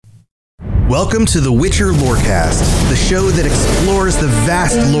Welcome to the Witcher Lorecast, the show that explores the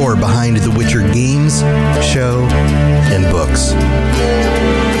vast lore behind the Witcher games, show, and books.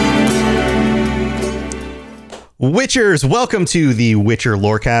 Witchers, welcome to the Witcher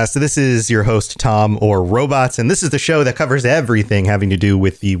Lorecast. This is your host, Tom, or Robots, and this is the show that covers everything having to do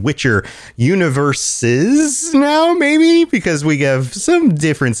with the Witcher universes now, maybe, because we have some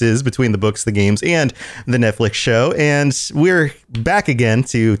differences between the books, the games, and the Netflix show, and we're back again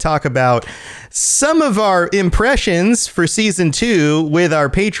to talk about some of our impressions for season 2 with our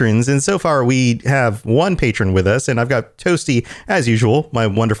patrons, and so far we have one patron with us, and I've got Toasty, as usual, my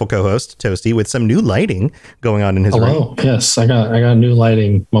wonderful co-host, Toasty, with some new lighting going on in his room. Hello. Yes, I got new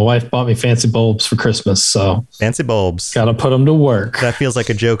lighting. My wife bought me fancy bulbs for Christmas, so fancy bulbs. Got to put them to work. That feels like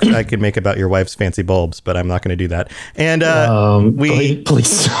a joke I could make about your wife's fancy bulbs, but I'm not going to do that. And we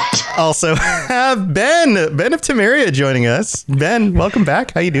please also have Ben of Temeria joining us. Ben, welcome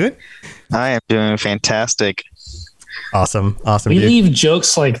back. How you doing? I am doing fantastic. Awesome. We leave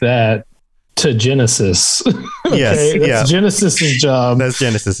jokes like that to Genesis. Okay? That's yeah. Genesis's job. That's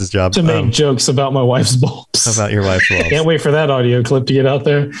Genesis's job to make jokes about my wife's bulbs. About your wife's bulbs. Can't wait for that audio clip to get out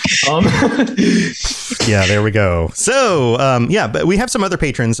there. Yeah, there we go. So, but we have some other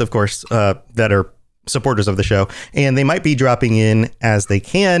patrons, of course, that are supporters of the show, and they might be dropping in as they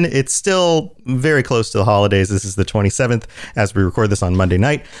can. It's still very close to the holidays. This is the 27th as we record this on Monday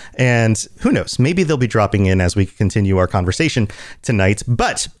night, and who knows, maybe they'll be dropping in as we continue our conversation tonight.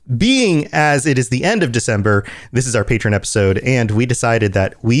 But being as it is the end of December, this is our patron episode, and we decided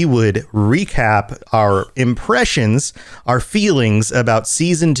that we would recap our impressions, our feelings about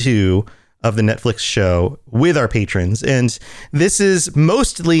season 2 of the Netflix show with our patrons. And this is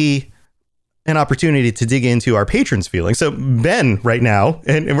mostly an opportunity to dig into our patrons' feelings. So Ben right now,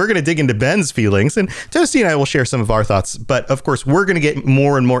 and we're going to dig into Ben's feelings, and Toasty and I will share some of our thoughts. But of course, we're going to get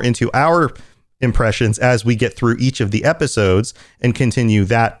more and more into our impressions as we get through each of the episodes and continue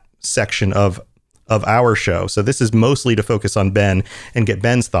that section of our show. So this is mostly to focus on Ben and get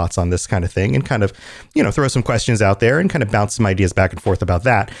Ben's thoughts on this kind of thing and kind of, throw some questions out there and kind of bounce some ideas back and forth about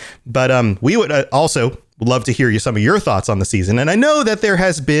that. But we would also love to hear some of your thoughts on the season. And I know that there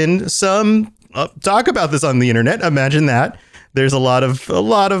has been some talk about this on the internet. Imagine that. There's a lot of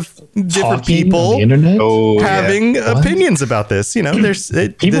different people having opinions about this. There's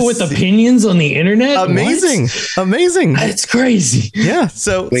people with opinions on the internet. Amazing. That's crazy. Yeah.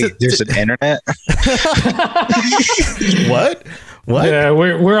 So wait, there's an internet. What? Yeah,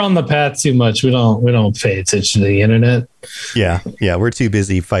 we're on the path too much. We don't pay attention to the internet. Yeah, we're too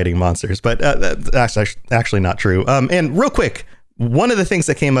busy fighting monsters. But that's actually not true. And real quick, one of the things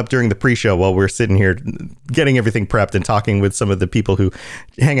that came up during the pre-show while we're sitting here getting everything prepped and talking with some of the people who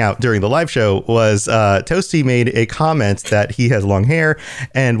hang out during the live show was Toasty made a comment that he has long hair,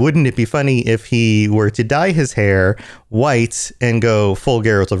 and wouldn't it be funny if he were to dye his hair white and go full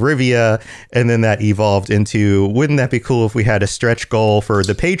Geralt of Rivia, and then that evolved into, wouldn't that be cool if we had a stretch goal for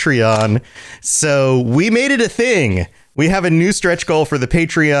the Patreon? So we made it a thing. We have a new stretch goal for the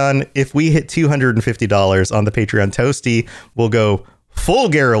Patreon. If we hit $250 on the Patreon, Toasty will go full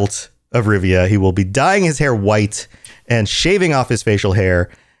Geralt of Rivia. He will be dyeing his hair white and shaving off his facial hair.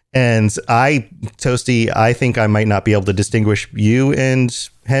 And Toasty, I think I might not be able to distinguish you and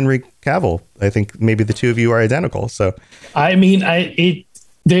Henry Cavill. I think maybe the two of you are identical. So, I mean,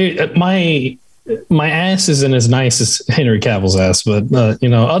 my ass isn't as nice as Henry Cavill's ass, but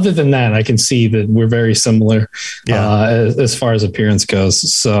other than that, I can see that we're very similar as far as appearance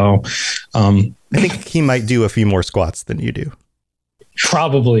goes. So I think he might do a few more squats than you do.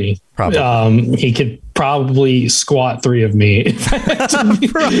 Probably. He could probably squat 3 of me.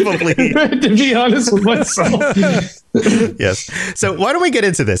 Probably. To be honest with myself. Yes. So why don't we get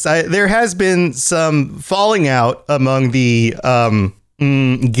into this? There has been some falling out among the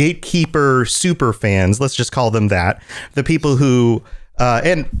gatekeeper super fans, let's just call them that, the people who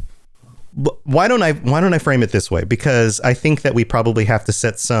and why don't I frame it this way, because I think that we probably have to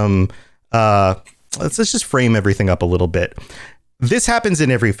set some let's just frame everything up a little bit. This happens in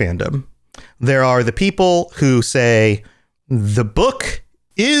every fandom. There are the people who say the book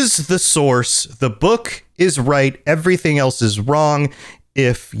is the source, the book is right, everything else is wrong.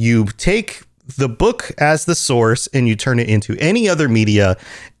 If you take the book as the source and you turn it into any other media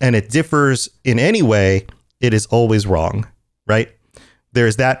and it differs in any way, it is always wrong, right?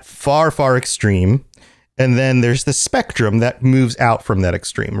 There's that far, far extreme. And then there's the spectrum that moves out from that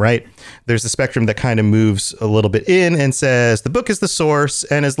extreme, right? There's the spectrum that kind of moves a little bit in and says the book is the source,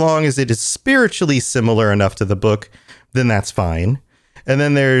 and as long as it is spiritually similar enough to the book, then that's fine. And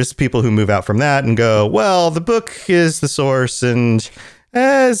then there's people who move out from that and go, well, the book is the source, and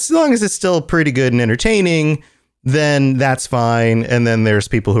as long as it's still pretty good and entertaining, then that's fine. And then there's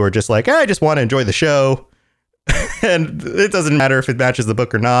people who are just like, I just want to enjoy the show. And it doesn't matter if it matches the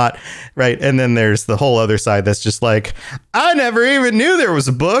book or not, right? And then there's the whole other side that's just like, I never even knew there was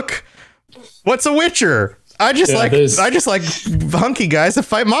a book. What's a Witcher? I just like hunky guys that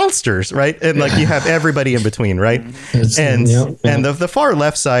fight monsters, right? And like you have everybody in between, right? And the far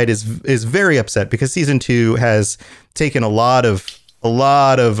left side is very upset because season 2 has taken a lot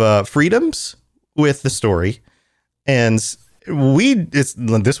of freedoms with the story, and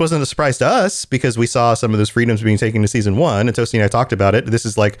this wasn't a surprise to us because we saw some of those freedoms being taken to season 1, and Toasty and I talked about it. This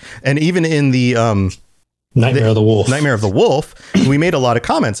is like, and even in the Nightmare of the Wolf, we made a lot of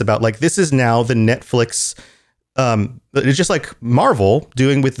comments about like, this is now the Netflix, it's just like Marvel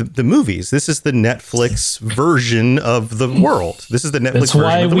doing with the movies. This is the Netflix version of the world. This is the Netflix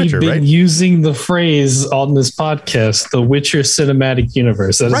version of The Witcher, right? That's why we've been using the phrase on this podcast, the Witcher cinematic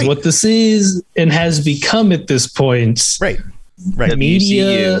universe. That is what this is and has become at this point. Right.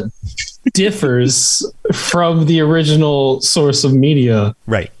 Media differs from the original source of media.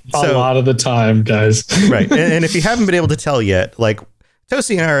 Right. A lot of the time, guys. Right. And if you haven't been able to tell yet, like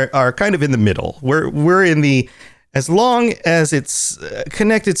Toasty and I are kind of in the middle. We're in the, as long as it's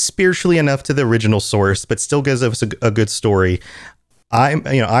connected spiritually enough to the original source, but still gives us a good story.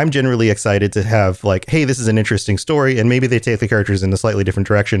 I'm generally excited to have like, hey, this is an interesting story, and maybe they take the characters in a slightly different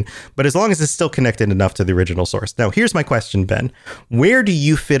direction, but as long as it's still connected enough to the original source. Now, here's my question, Ben. Where do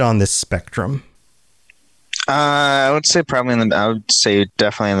you fit on this spectrum? I would say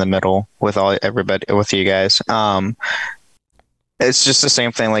definitely in the middle with with you guys. It's just the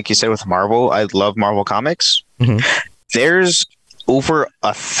same thing, like you said, with Marvel. I love Marvel comics. Mm-hmm. There's over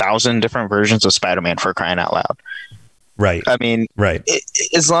 1,000 different versions of Spider-Man, for crying out loud. Right. I mean, right.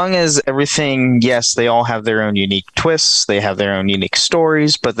 As long as everything, yes, they all have their own unique twists. They have their own unique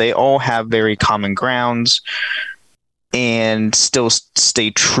stories, but they all have very common grounds and still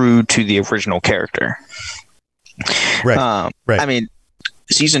stay true to the original character. Right. Right. I mean,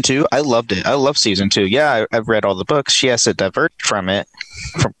 season 2, I loved it. I love season 2. Yeah, I've read all the books. Yes, it diverged from it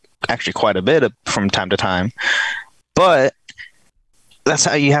from actually quite a bit from time to time. But that's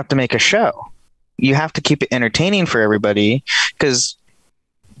how you have to make a show. You have to keep it entertaining for everybody because,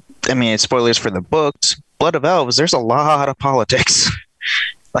 I mean, it's spoilers for the books. Blood of Elves, there's a lot of politics.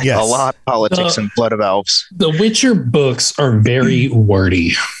 A lot of politics in Blood of Elves. The Witcher books are very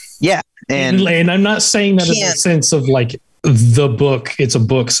wordy. Yeah. And I'm not saying that in the sense of like the book, it's a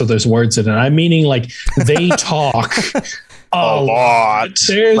book, so there's words in it. I'm meaning like they talk a lot.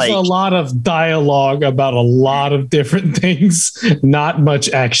 There's a lot of dialogue about a lot of different things, not much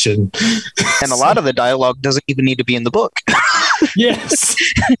action. And a lot of the dialogue doesn't even need to be in the book. Yes.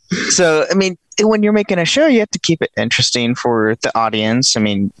 So, I mean, when you're making a show, you have to keep it interesting for the audience. I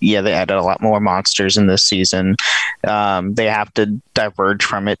mean, yeah, they added a lot more monsters in this season. They have to diverge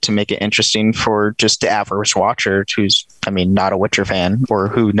from it to make it interesting for just the average watcher who's, I mean, not a Witcher fan or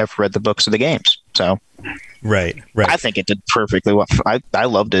who never read the books or the games. So, right. I think it did perfectly well. I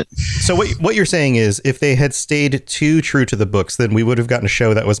loved it. So what you're saying is, if they had stayed too true to the books, then we would have gotten a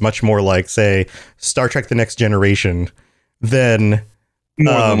show that was much more like, say, Star Trek: The Next Generation than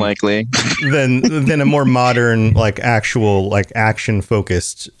more than likely than a more modern, like actual, like action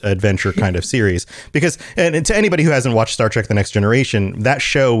focused adventure kind of series. Because, and to anybody who hasn't watched Star Trek: The Next Generation, that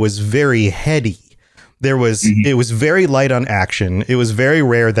show was very heady. There was, it was very light on action. It was very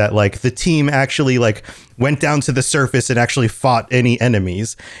rare that like the team actually like went down to the surface and actually fought any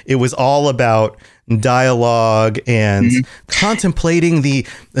enemies. It was all about dialogue and contemplating the,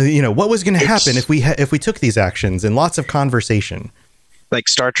 what was going to happen if we took these actions, and lots of conversation. Like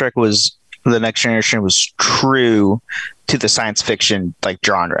Star Trek was, The Next Generation was true to the science fiction like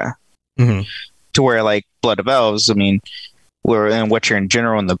genre, to where like Blood of Elves, I mean, and Witcher in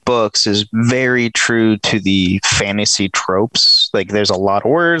general in the books is very true to the fantasy tropes. Like there's a lot of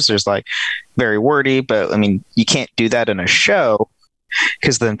words, there's like very wordy, but I mean, you can't do that in a show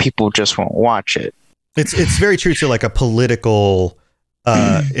because then people just won't watch it. It's very true to like a political,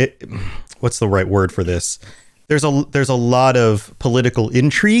 what's the right word for this? There's a lot of political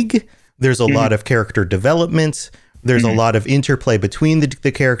intrigue. There's a lot of character development. There's a lot of interplay between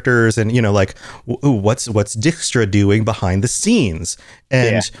the characters, and like, what's Dijkstra doing behind the scenes,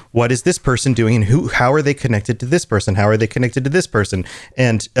 and what is this person doing, and how are they connected to this person? How are they connected to this person?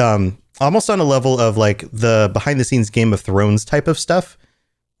 And almost on a level of like the behind the scenes Game of Thrones type of stuff.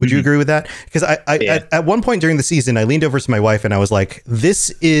 Would you agree with that? Because at one point during the season, I leaned over to my wife and I was like,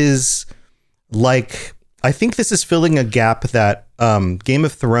 this is like, I think this is filling a gap that Game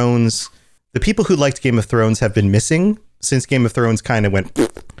of Thrones, the people who liked Game of Thrones have been missing since Game of Thrones kind of went,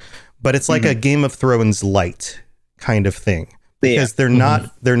 but it's like a Game of Thrones light kind of thing, because they're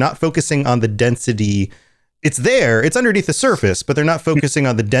not focusing on the density. It's there, it's underneath the surface, but they're not focusing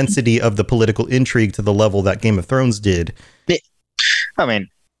on the density of the political intrigue to the level that Game of Thrones did. I mean,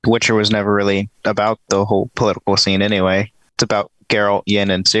 Witcher was never really about the whole political scene anyway. It's about Geralt, Yen,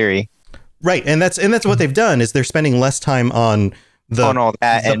 and Ciri. Right, and that's what they've done, is they're spending less time on all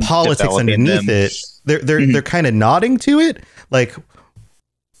that the politics underneath it. They're kind of nodding to it, like,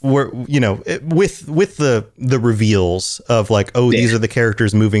 we're, you know, with the reveals of like, oh, these are the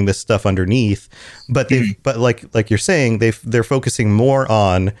characters moving this stuff underneath, but but like you're saying, they're focusing more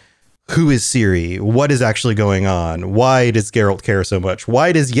on who is Ciri, what is actually going on, why does Geralt care so much,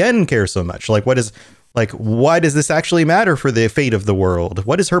 why does Yen care so much, like why does this actually matter for the fate of the world,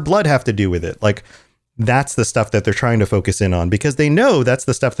 what does her blood have to do with it? Like, that's the stuff that they're trying to focus in on, because they know that's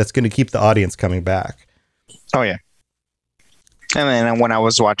the stuff that's going to keep the audience coming back. Oh yeah. And then when I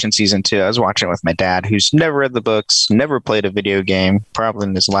was watching season 2, I was watching it with my dad, who's never read the books, never played a video game, probably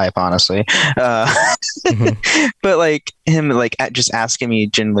in his life, honestly. But like him, like just asking me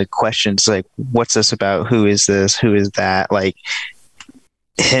generally questions like, what's this about? Who is this? Who is that? Like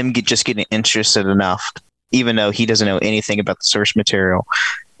him just getting interested enough, even though he doesn't know anything about the source material,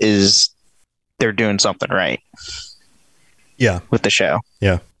 is they're doing something right. Yeah. With the show.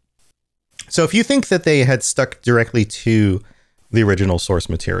 Yeah. So if you think that they had stuck directly to the original source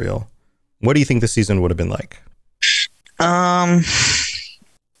material, what do you think the season would have been like? A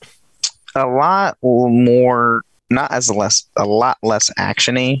lot more, a lot less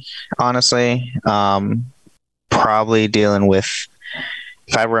actiony, honestly. Probably dealing with,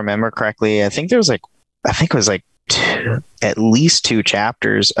 if I remember correctly, I think it was like at least 2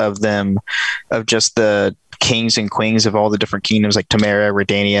 chapters of just the kings and queens of all the different kingdoms, like Tamara,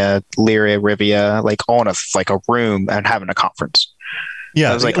 Redania, Lyria, Rivia, like all in a room and having a conference.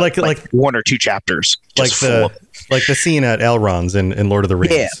 Yeah, it was like 1 or 2 chapters, like the scene at Elrond's in Lord of the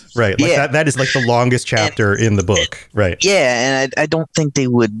Rings. Yeah. Right. Like that is like the longest chapter in the book. Right. Yeah, and I don't think they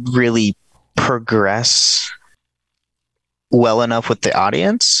would really progress well enough with the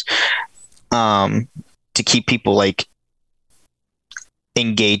audience to keep people like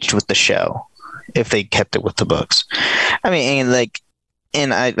engaged with the show if they kept it with the books. I mean,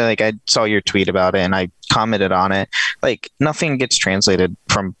 and I saw your tweet about it and I commented on it. Like, nothing gets translated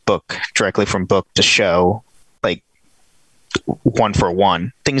directly from book to show, like 1 for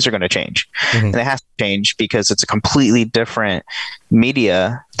 1. Things are going to change. And it has to change because it's a completely different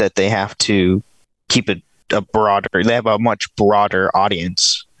media that they have to keep they have a much broader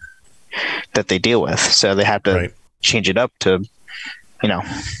audience that they deal with. So they have to change it up to,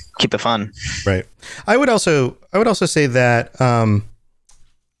 keep it fun. Right. I would also say that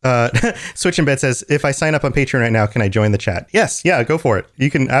Switch in Bed says, if I sign up on Patreon right now, can I join the chat? Yes. Yeah, go for it.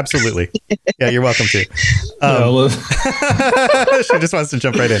 You can absolutely. Yeah, you're welcome to. She just wants to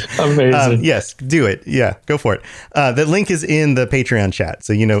jump right in. Amazing. Yes, do it. Yeah, go for it. The link is in the Patreon chat,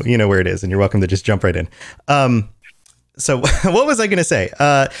 so you know where it is, and you're welcome to just jump right in. So what was I going to say?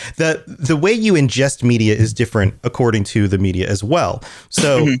 The way you ingest media is different according to the media as well.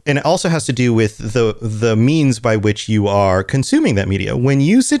 So, and it also has to do with the means by which you are consuming that media. When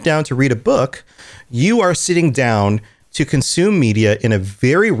you sit down to read a book, you are sitting down to consume media in a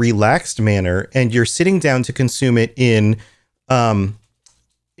very relaxed manner, and you're sitting down to consume it in a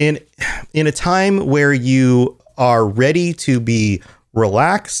time where you are ready to be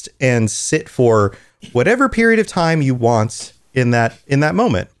relaxed and sit for whatever period of time you want in that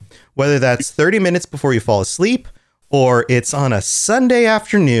moment, whether that's 30 minutes before you fall asleep, or it's on a Sunday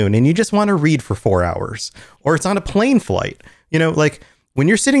afternoon and you just want to read for 4 hours, or it's on a plane flight. Like when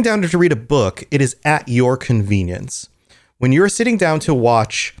you're sitting down to read a book, it is at your convenience. When you're sitting down to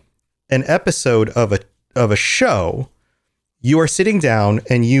watch an episode of a show, you are sitting down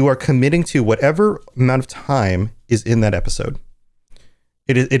and you are committing to whatever amount of time is in that episode.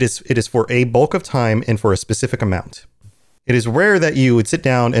 It is for a bulk of time and for a specific amount. It is rare that you would sit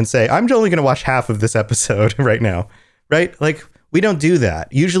down and say, I'm only going to watch half of this episode right now, right? Like, we don't do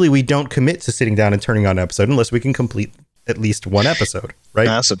that. Usually we don't commit to sitting down and turning on an episode unless we can complete at least one episode, right?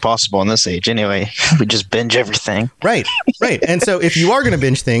 No, that's impossible in this age anyway. We just binge everything. Right. And so if you are going to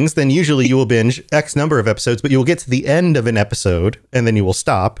binge things, then usually you will binge X number of episodes, but you will get to the end of an episode and then you will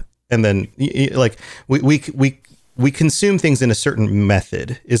stop. And then like we consume things in a certain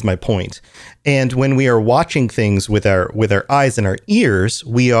method, is my point. And when we are watching things with our eyes and our ears,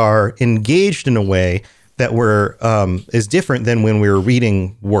 we are engaged in a way that is different than when we're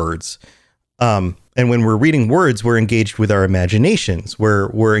reading words. And when we're reading words, we're engaged with our imaginations.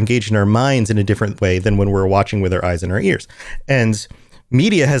 We're engaged in our minds in a different way than when we're watching with our eyes and our ears. And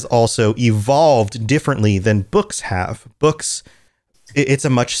media has also evolved differently than books have. Books, it's a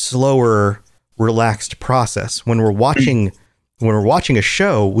much slower, relaxed process. When we're watching a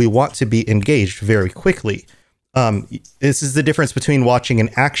show, we want to be engaged very quickly. This is the difference between watching an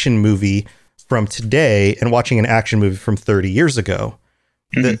action movie from today and watching an action movie from 30 years ago.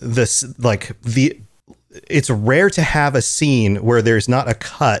 It's rare to have a scene where there's not a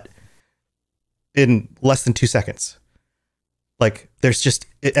cut in less than 2 seconds. Like there's just,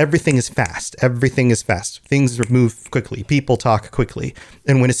 everything is fast. Everything is fast. Things move quickly. People talk quickly.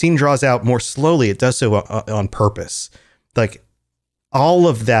 And when a scene draws out more slowly, it does so on purpose. Like all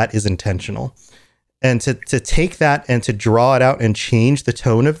of that is intentional. And to take that and to draw it out and change the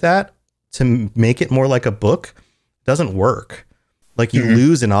tone of that to make it more like a book doesn't work. Like you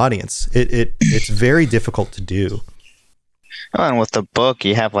lose an audience. It's very difficult to do. Oh, and with the book,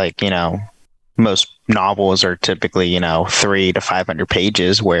 you have most novels are typically 300 to 500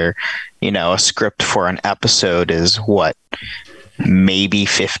 pages, where a script for an episode is maybe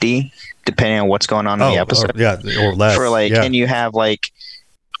 50, depending on what's going on in the episode. Or less. And you have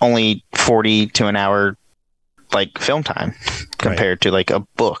only 40 to an hour film time compared to a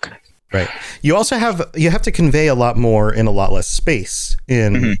book. Right. You also have to convey a lot more in a lot less space.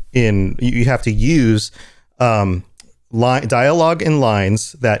 You have to use dialogue and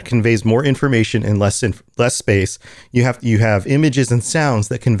lines that conveys more information in less space. You have images and sounds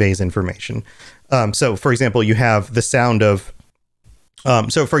that conveys information. So for example, you have the sound of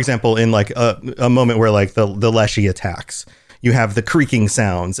for example, in a moment where the Leshy attacks, you have the creaking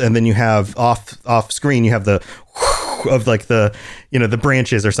sounds, and then you have off screen, you have the of the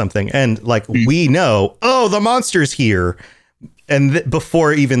branches or something. And we know, the monster's here. And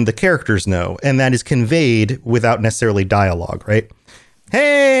before even the characters know, and that is conveyed without necessarily dialogue, right?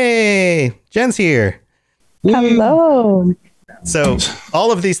 Hey, Jen's here. Hello. So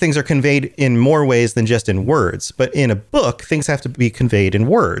all of these things are conveyed in more ways than just in words, but in a book, things have to be conveyed in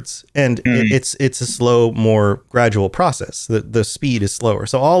words, and it's a slow, more gradual process. The speed is slower,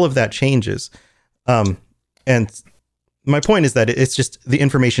 so all of that changes. And my point is that it's just the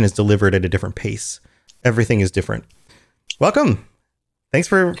information is delivered at a different pace. Everything is different. Welcome. Thanks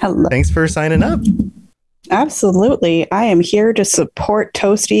for signing up. Absolutely. I am here to support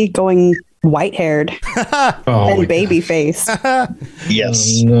Toasty going white-haired and baby face.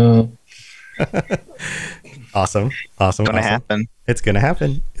 Yes. Awesome. Gonna happen. It's gonna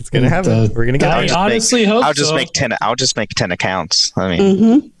happen. We're gonna get I honestly hope I'll just make 10 accounts. I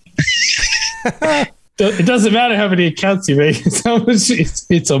mean, it doesn't matter how many accounts you make.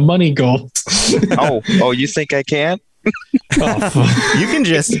 It's a money goal. Oh, you think I can?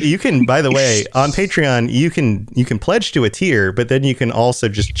 You can by the way, on Patreon you can pledge to a tier, but then you can also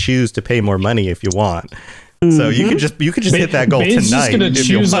just choose to pay more money if you want. So you could just hit that goal Ben's tonight. Ben's just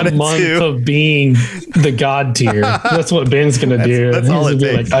gonna choose a month of being the God tier. That's what Ben's gonna do. That's all it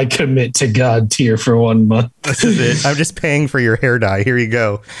takes. I commit to God tier for 1 month. This is it. I'm just paying for your hair dye. Here you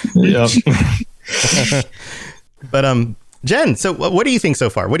go. Yep. But Jen, so what do you think so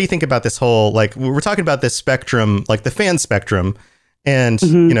far? What do you think about this whole, we're talking about this spectrum, the fan spectrum, and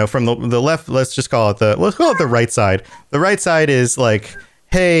from the left, let's call it the right side. The right side is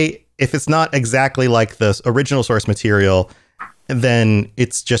hey, if it's not exactly like the original source material, then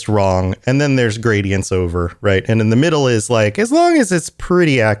it's just wrong. And then there's gradients over, right? And in the middle is as long as it's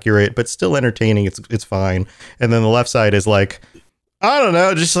pretty accurate but still entertaining, it's fine. And then the left side is I don't know,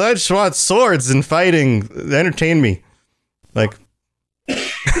 I just want swords and fighting. Entertain me.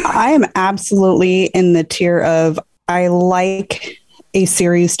 I am absolutely in the tier of I like a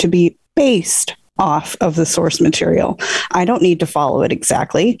series to be based off of the source material. I don't need to follow it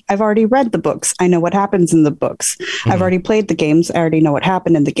exactly. I've already read the books. I know what happens in the books. I've already played the games. I already know what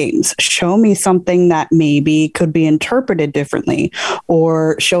happened in the games. Show me something that maybe could be interpreted differently,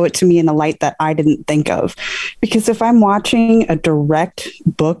 or show it to me in a light that I didn't think of. Because if I'm watching a direct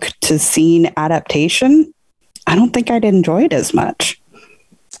book to scene adaptation, I don't think I'd enjoy it as much.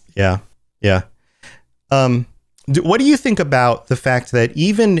 Yeah. What do you think about the fact that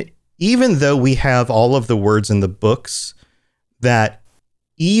even though we have all of the words in the books, that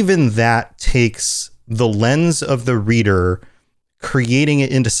even that takes the lens of the reader, creating it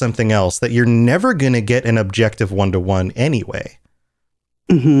into something else that you're never going to get an objective one-to-one anyway?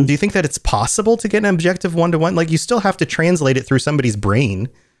 Do you think that it's possible to get an objective one-to-one? You still have to translate it through somebody's brain.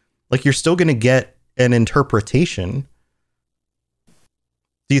 You're still going to get an interpretation.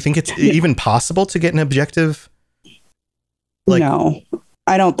 Do you think it's even possible to get an objective? No,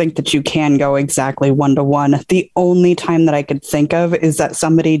 I don't think that you can go exactly 1-to-1. The only time that I could think of is that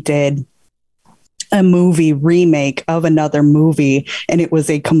somebody did a movie remake of another movie, and it was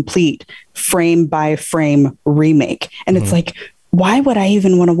a complete frame by frame remake. And it's like, why would I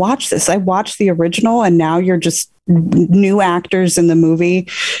even want to watch this? I watched the original, and now you're just new actors in the movie,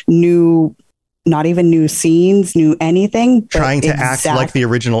 not even new scenes, new anything. Trying to act like the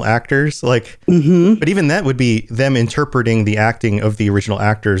original actors. Like, but even that would be them interpreting the acting of the original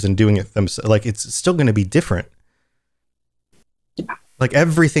actors and doing it themselves. Like, it's still going to be different. Yeah. Like,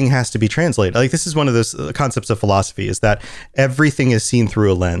 everything has to be translated. Like, this is one of those concepts of philosophy, is that everything is seen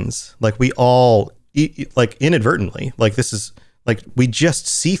through a lens. Like, we all, like, inadvertently, like, this is like, we just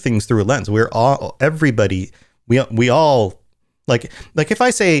see things through a lens. We're all, everybody, we all, like if I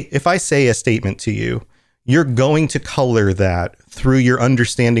say a statement to you, you're going to color that through your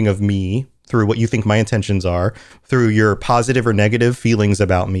understanding of me, through what you think my intentions are, through your positive or negative feelings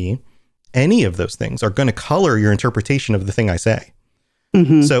about me. Any of those things are going to color your interpretation of the thing I say.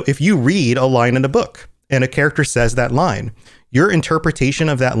 So if you read a line in a book and a character says that line, your interpretation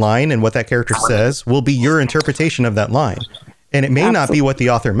of that line and what that character says will be your interpretation of that line. And it may not be what the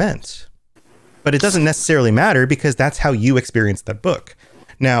author meant, but it doesn't necessarily matter, because that's how you experience that book.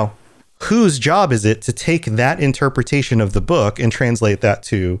 Now, whose job is it to take that interpretation of the book and translate that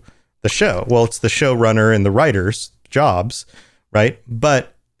to the show? Well, it's the showrunner and the writer's jobs, right?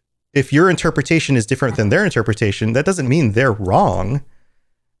 But if your interpretation is different than their interpretation, that doesn't mean they're wrong.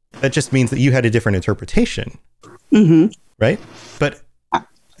 That just means that you had a different interpretation, right? But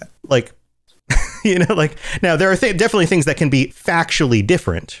like, you know, like, now there are definitely things that can be factually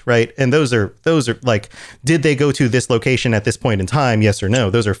different, right? And those are like, did they go to this location at this point in time? Yes or no?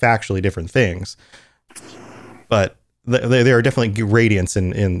 Those are factually different things. But there are definitely gradients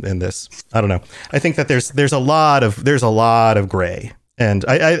in this. I don't know. I think that there's a lot of gray. And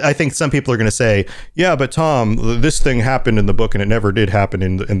I think some people are going to say, yeah, but Tom, this thing happened in the book and it never did happen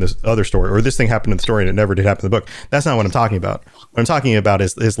in this other story, or this thing happened in the story and it never did happen in the book. That's not what I'm talking about. What I'm talking about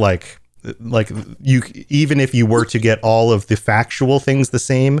is like you, even if you were to get all of the factual things the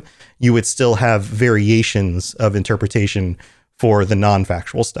same, you would still have variations of interpretation for the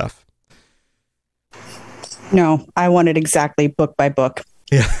non-factual stuff. No, I want it exactly book by book.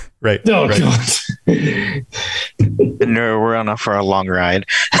 Yeah, right. Oh, right. God. No, we're on for a long ride.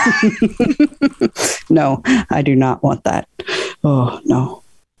 No, I do not want that. Oh, no.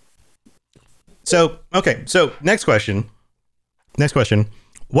 So, okay. So next question.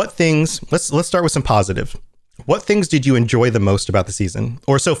 What things, let's start with some positive. What things did you enjoy the most about the season,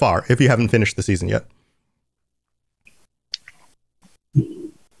 or so far, if you haven't finished the season yet?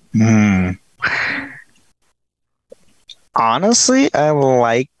 Honestly, I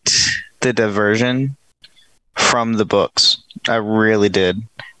liked the diversion from the books. I really did,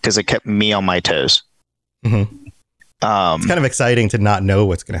 because it kept me on my toes. It's kind of exciting to not know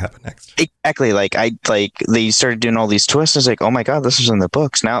what's going to happen next. Exactly. Like they started doing all these twists. It's like, oh my God, this is in the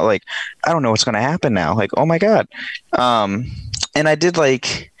books. Now, like, I don't know what's going to happen now. Like, oh my God. And I did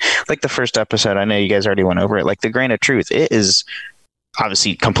like the first episode. I know you guys already went over it. Like, the grain of truth, it is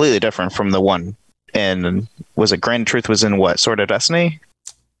obviously completely different from the one. And was it Grain of Truth was in what? Sword of Destiny?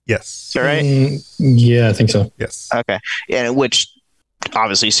 Yes. Is that right? Yeah, I think so. Yes. Okay. Yeah, which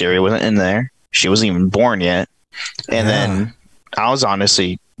obviously Syria wasn't in there. She wasn't even born yet. And then I was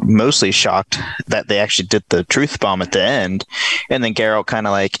honestly mostly shocked that they actually did the truth bomb at the end. And then Geralt kind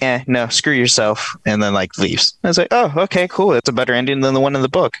of like, no, screw yourself. And then like leaves. I was like, oh, okay, cool. That's a better ending than the one in the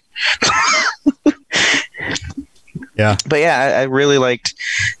book. Yeah. But yeah, I really liked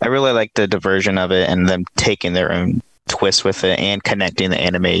the diversion of it and them taking their own twist with it and connecting the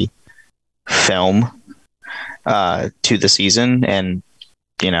anime film to the season. And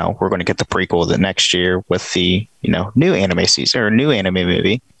you know, we're going to get the prequel the next year with the, you know, new anime season or new anime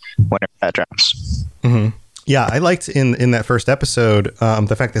movie whenever that drops. Yeah, I liked in that first episode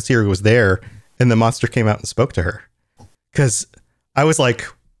the fact that Siri was there and the monster came out and spoke to her, because I was like,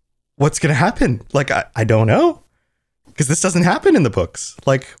 what's going to happen? Like, I don't know, because this doesn't happen in the books.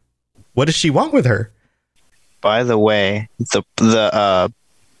 Like, what does she want with her? By the way, the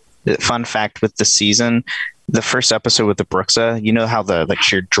fun fact with the season, the first episode with the Bruxa, you know how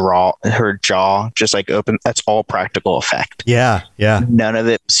her jaw just like open, that's all practical effect. Yeah. None of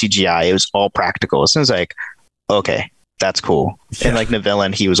it CGI. It was all practical. So I was like, okay, that's cool. Yeah. And like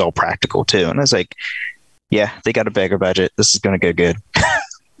Nivellen, he was all practical too. And I was like, yeah, they got a bigger budget. This is going to go good.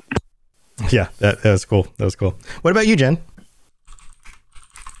 Yeah, that was cool. What about you, Jen?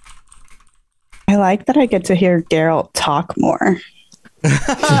 I like that I get to hear Geralt talk more.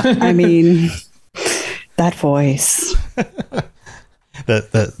 I mean, that voice.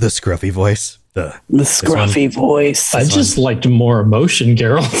 the scruffy voice. The scruffy voice. I just liked more emotion,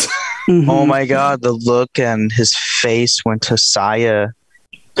 Geralt. Oh my God, the look and his face when Tosaya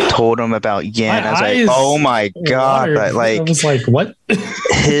told him about Yen. I was like, oh my God. But like, I was like, what?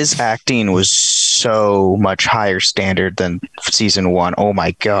 His acting was so much higher standard than season 1. Oh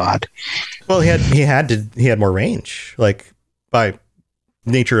my God. Well, he had more range, like by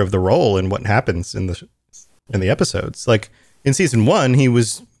nature of the role and what happens in the episodes. Like in season 1, he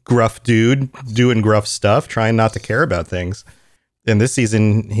was gruff dude doing gruff stuff, trying not to care about things. In this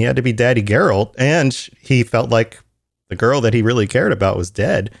season, he had to be Daddy Geralt, and he felt like the girl that he really cared about was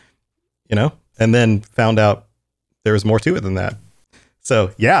dead, and then found out there was more to it than that.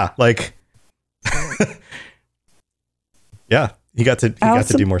 So yeah, like, yeah, he got to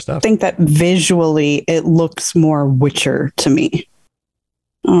do more stuff. I think that visually it looks more Witcher to me.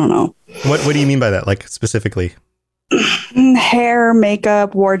 I don't know. What do you mean by that? Like specifically? Hair,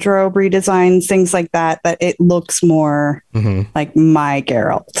 makeup, wardrobe redesigns, things like that it looks more like my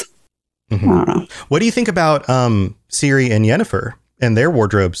Geralt. I don't know. What do you think about Ciri and Yennefer and their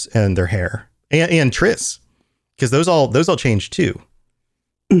wardrobes and their hair and Triss? Because those all changed too.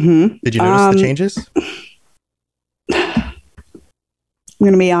 Did you notice the changes? I'm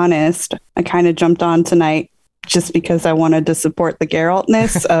going to be honest. I kind of jumped on tonight just because I wanted to support the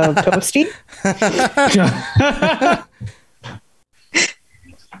Geraltness of Toasty.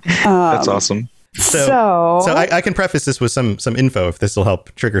 That's awesome. So I can preface this with some info if this will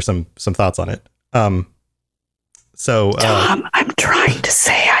help trigger some thoughts on it. Tom, I'm trying to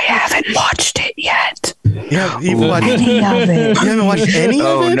say I haven't watched it yet. Yeah, you've watched any of it. You haven't watched any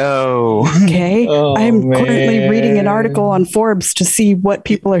of it? Oh no. Okay. I'm currently reading an article on Forbes to see what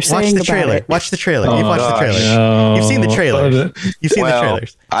people are saying about it. Watch the trailer. You've watched the trailer. No. You've seen the trailers. You've seen the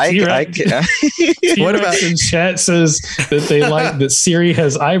trailers. What about in chat says that they like that Ciri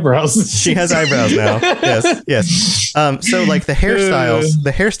has eyebrows. She has eyebrows now. Yes. So like the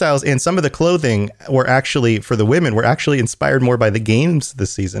hairstyles and some of the clothing were actually for the women were actually inspired more by the games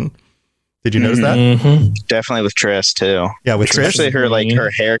this season. Did you notice that? Definitely with Triss too. Yeah, with Triss, especially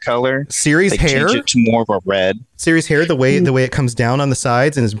her hair color. Ciri's hair change it to more of a red. Ciri's hair, the way it comes down on the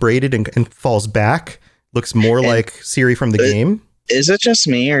sides and is braided and falls back, looks more like Ciri from the game. Is it just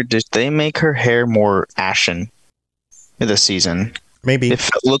me, or did they make her hair more ashen this season? Maybe.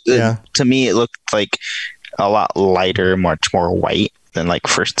 To me, it looked like a lot lighter, much more white than like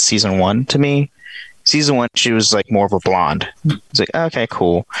first season 1 to me. Season 1, she was like more of a blonde. It's like, okay,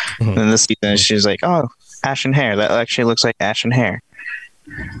 cool. And then this season, she's like, oh, ashen hair. That actually looks like ashen hair.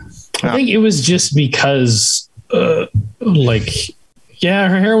 I think it was just because, her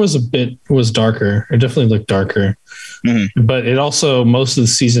hair was darker. It definitely looked darker. But it also, most of the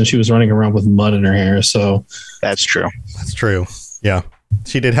season, she was running around with mud in her hair. So that's true. Yeah.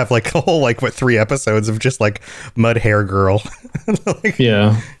 She did have like a whole 3 episodes of just like mud hair girl.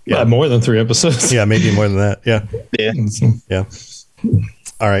 Yeah, more than 3 episodes. Yeah, maybe more than that. Yeah.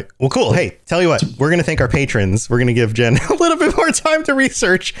 All right. Well, cool. Hey, tell you what, we're going to thank our patrons. We're going to give Jen a little bit more time to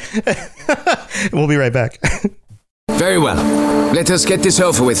research. We'll be right back. Very well. Let us get this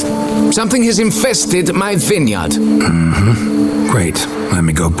over with. Something has infested my vineyard. Great. Let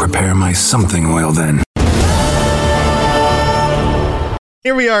me go prepare my something oil then.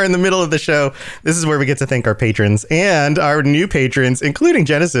 Here we are in the middle of the show. This is where we get to thank our patrons and our new patrons, including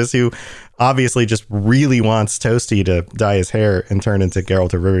Genesis, who obviously just really wants Toasty to dye his hair and turn into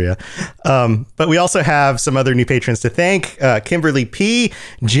Geralt of Rivia. But we also have some other new patrons to thank. Kimberly P,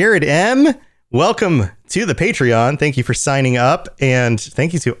 Jared M, welcome to the Patreon. Thank you for signing up. And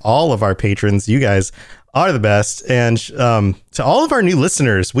thank you to all of our patrons. You guys are the best. And to all of our new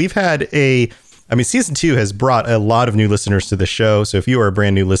listeners, we've had season 2 has brought a lot of new listeners to the show. So if you are a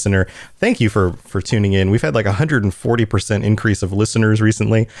brand new listener, thank you for tuning in. We've had like 140% increase of listeners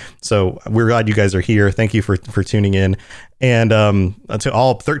recently. So we're glad you guys are here. Thank you for tuning in. And to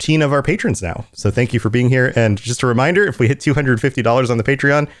all 13 of our patrons now. So thank you for being here. And just a reminder, if we hit $250 on the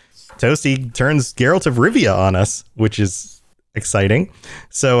Patreon, Toasty turns Geralt of Rivia on us, which is exciting.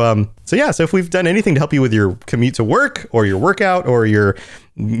 So if we've done anything to help you with your commute to work or your workout or your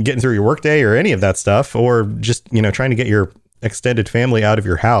getting through your workday or any of that stuff, or just, trying to get your extended family out of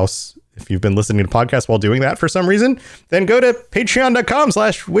your house, if you've been listening to podcasts while doing that for some reason, then go to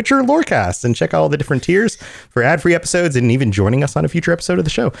patreon.com/Witcher Lorecast and check out all the different tiers for ad-free episodes and even joining us on a future episode of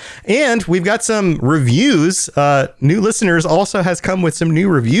the show. And we've got some reviews. New listeners also has come with some new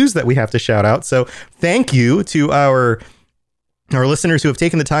reviews that we have to shout out. So thank you to our listeners who have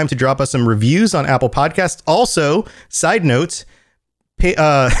taken the time to drop us some reviews on Apple Podcasts. Also, side note,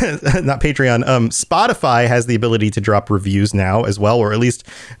 not Patreon. Spotify has the ability to drop reviews now as well, or at least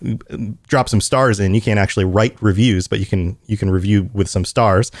drop some stars in. You can't actually write reviews, but you can review with some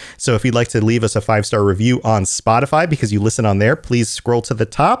stars. So if you'd like to leave us a 5-star review on Spotify because you listen on there, please scroll to the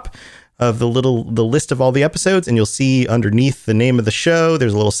top of the list of all the episodes, and you'll see underneath the name of the show,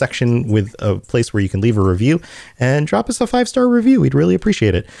 there's a little section with a place where you can leave a review and drop us a 5-star review. We'd really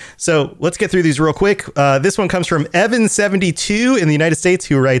appreciate it. So let's get through these real quick. This one comes from Evan72 in the United States,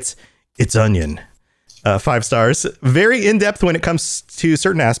 who writes, "It's Onion." 5 stars. Very in-depth when it comes to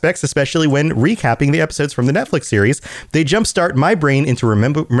certain aspects, especially when recapping the episodes from the Netflix series. They jumpstart my brain into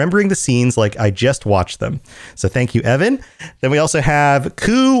remembering the scenes like I just watched them. So thank you, Evan. Then we also have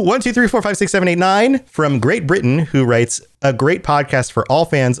Koo123456789 from Great Britain, who writes, "A great podcast for all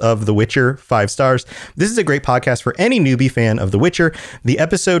fans of The Witcher, 5 stars. This is a great podcast for any newbie fan of The Witcher. The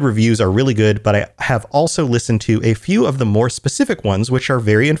episode reviews are really good, but I have also listened to a few of the more specific ones, which are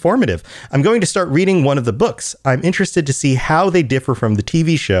very informative. I'm going to start reading one of the books. I'm interested to see how they differ from the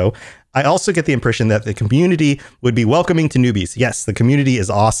TV show. I also get the impression that the community would be welcoming to newbies." Yes, the community is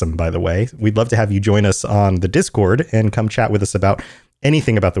awesome, by the way. We'd love to have you join us on the Discord and come chat with us about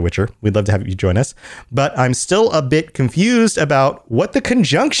anything about The Witcher. We'd love to have you join us. But I'm still a bit confused about what the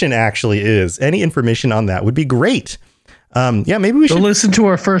conjunction actually is. Any information on that would be great. Maybe we should listen to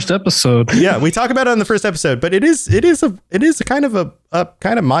our first episode. Yeah, we talk about it on the first episode, but it is a kind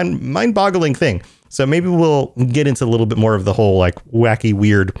of mind-boggling thing. So maybe we'll get into a little bit more of the whole like wacky,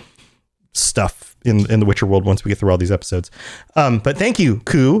 weird stuff in the Witcher world once we get through all these episodes. But thank you,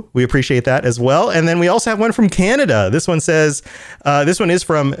 Koo. We appreciate that as well. And then we also have one from Canada. This one says, this one is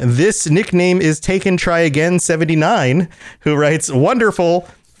from This Nickname Is Taken Try Again 79, who writes, "Wonderful,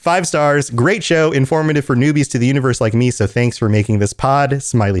 5 stars, great show, informative for newbies to the universe like me. So thanks for making this pod,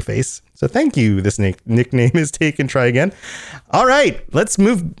 smiley face." So thank you. This nickname is Taken Try Again. All right, let's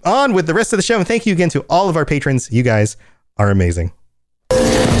move on with the rest of the show. And thank you again to all of our patrons. You guys are amazing.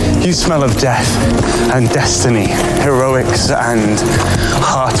 You smell of death and destiny, heroics and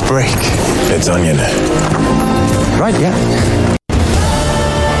heartbreak. It's Onion. Right, yeah.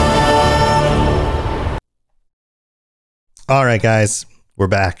 All right, guys, we're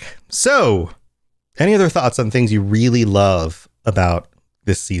back. So, any other thoughts on things you really love about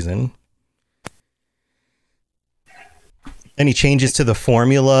this season? Any changes to the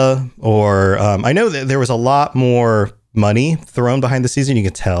formula? Or I know that there was a lot more money thrown behind the season. You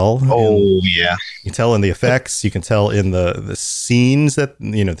can tell. Yeah. You can tell in the effects. You can tell in the scenes that,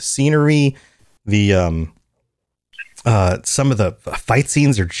 the scenery, the some of the fight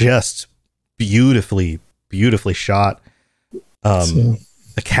scenes are just beautifully shot.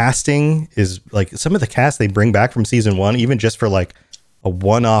 The casting is like some of the cast they bring back from season 1, even just for like a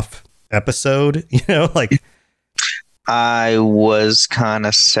one-off episode, like. I was kind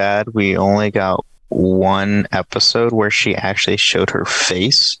of sad we only got one episode where she actually showed her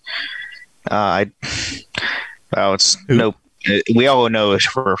face. We all know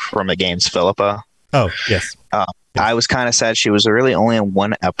her from the games, Philippa. Oh, yes. I was kind of sad she was really only in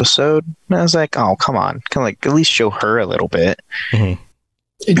one episode. And I was like, oh, come on. Can like at least show her a little bit. Mm-hmm.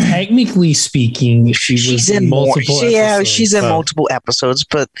 Technically speaking, she's in multiple episodes. She's in multiple episodes,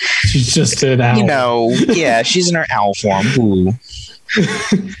 but she's just an owl. She's in her owl form. Ooh.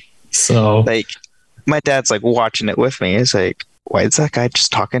 So like my dad's like watching it with me. He's like, why is that guy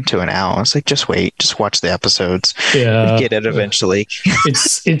just talking to an owl? I was like, just wait, just watch the episodes. Yeah, get it eventually.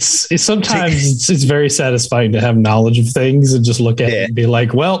 It's sometimes it's very satisfying to have knowledge of things and just look at it and be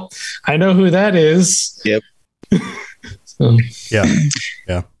like, well, I know who that is. Yep. So. Yeah.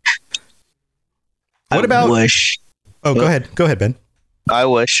 What about? Go ahead, Ben. I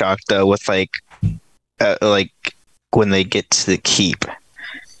was shocked though with like when they get to the keep,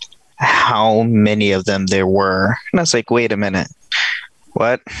 how many of them there were, and I was like, wait a minute,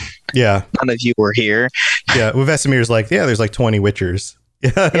 what? Yeah, none of you were here. Yeah, with Vesemir's like, there's like 20 Witchers.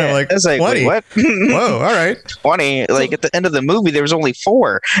 Yeah, and I'm like, I was like, 20. Wait, what? Whoa, all right, 20. Like at the end of the movie, there was only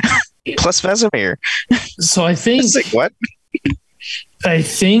 4 plus Vesemir. So I think like what? I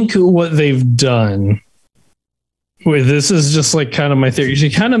think what they've done with this is just like kind of my theory. To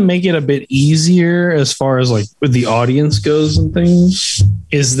kind of make it a bit easier as far as like with the audience goes and things,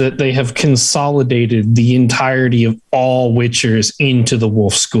 is that they have consolidated the entirety of all Witchers into the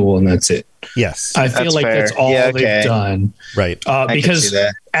Wolf School, and that's it. Yes, I feel like fair. That's all they've done. Right. Because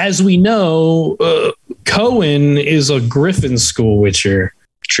as we know, Cohen is a Griffin School Witcher.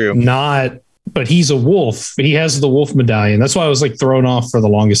 True. But he's a wolf. He has the wolf medallion. That's why I was like thrown off for the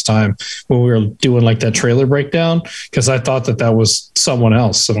longest time when we were doing like that trailer breakdown, because I thought that was someone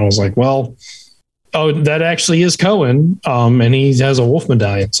else. And I was like, well, Oh, that actually is Cohen. And he has a wolf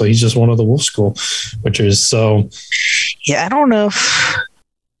medallion. So he's just one of the wolf school witchers. So yeah, I don't know if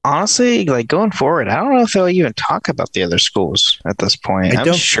honestly, like going forward, I don't know if they'll even talk about the other schools at this point.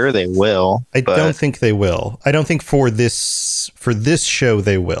 I'm sure they will. I don't think they will. I don't think for this show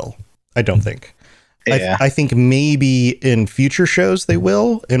they will. I don't think. Yeah. I think maybe in future shows they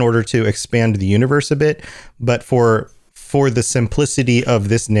will, in order to expand the universe a bit. But for the simplicity of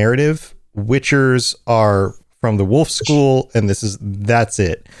this narrative, Witchers are from the Wolf School, and that's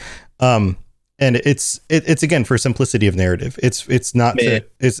it. And it's again for simplicity of narrative. It's not.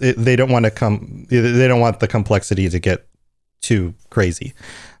 They don't want the complexity to get too crazy.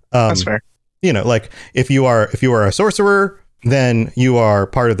 That's fair. You know, like if you are a sorcerer, then you are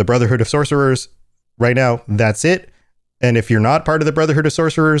part of the Brotherhood of Sorcerers. Right now, that's it. And if you're not part of the Brotherhood of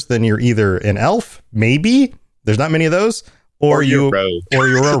Sorcerers, then you're either an elf, maybe. There's not many of those. Or you're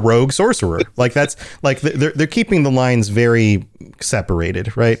a rogue sorcerer. Like that's like they're keeping the lines very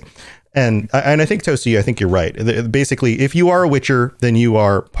separated, right? And I think Toasty, I think you're right. Basically, if you are a Witcher, then you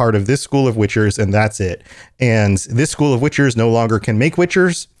are part of this school of Witchers, and that's it. And this school of Witchers no longer can make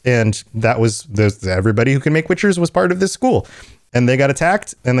Witchers, and that was everybody who can make Witchers was part of this school, and they got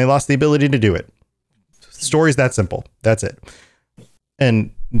attacked and they lost the ability to do it. Story's that simple. That's it.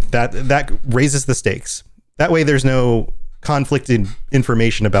 And that raises the stakes. That way there's no conflicted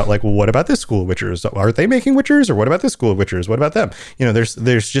information about like, well, what about this school of Witchers? Are they making Witchers? Or what about this school of Witchers? What about them? You know,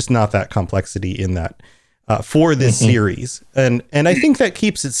 there's just not that complexity in that for this series. And I think that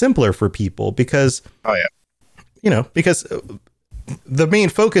keeps it simpler for people because, because the main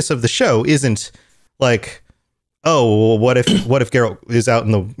focus of the show isn't like, oh, well, what if Geralt is out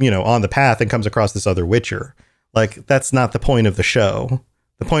in the, on the path and comes across this other Witcher? Like, that's not the point of the show.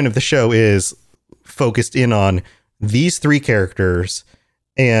 The point of the show is focused in on these three characters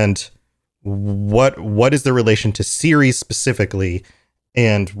and what is the relation to Ciri specifically,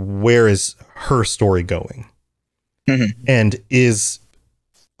 and where is her story going? Mm-hmm. And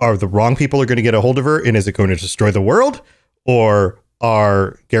are the wrong people going to get a hold of her, and is it going to destroy the world? Or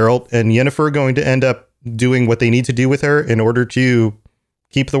are Geralt and Yennefer going to end up doing what they need to do with her in order to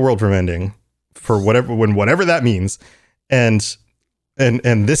keep the world from ending for whatever that means? And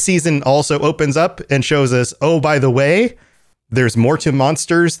this season also opens up and shows us, oh, by the way, there's more to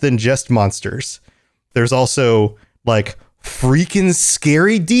monsters than just monsters. There's also like freaking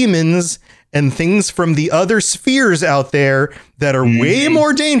scary demons and things from the other spheres out there that are way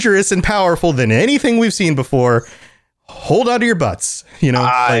more dangerous and powerful than anything we've seen before. Hold on to your butts.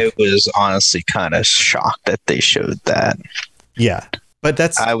 I was honestly kind of shocked that they showed that. Yeah, but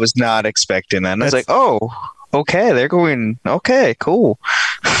I was not expecting that. And I was like, oh, okay, they're going, okay, cool.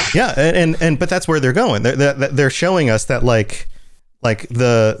 Yeah, and but that's where they're going. They're showing us that like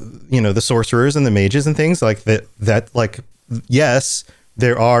the sorcerers and the mages and things like that like, yes,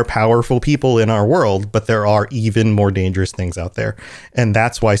 there are powerful people in our world, but there are even more dangerous things out there, and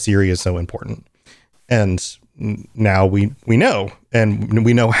that's why Ciri is so important. And now we know, and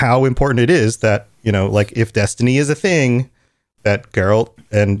we know how important it is that, like if destiny is a thing, that Geralt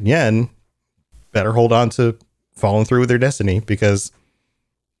and Yen better hold on to following through with their destiny, because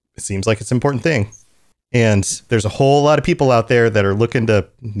it seems like it's an important thing. And there's a whole lot of people out there that are looking to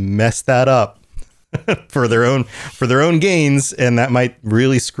mess that up for their own gains, and that might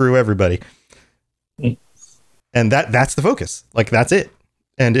really screw everybody. And that's the focus. Like, that's it.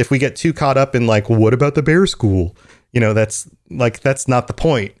 And if we get too caught up in like, well, what about the bear school? That's not the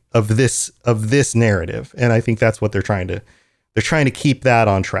point of this narrative. And I think that's what they're trying to keep that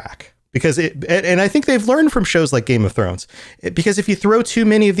on track, because and I think they've learned from shows like Game of Thrones, because if you throw too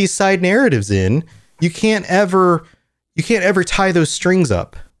many of these side narratives in, you can't ever tie those strings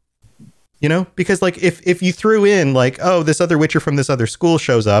up, because like if you threw in like, oh, this other Witcher from this other school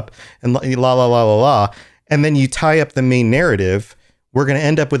shows up and la la la la la, and then you tie up the main narrative, we're going to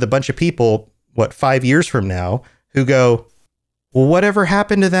end up with a bunch of people, 5 years from now, who go, well, whatever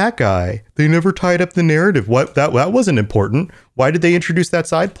happened to that guy? They never tied up the narrative. What that wasn't important. Why did they introduce that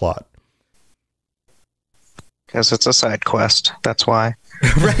side plot? Because it's a side quest. That's why.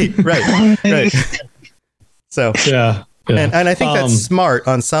 Right. So yeah. And I think that's smart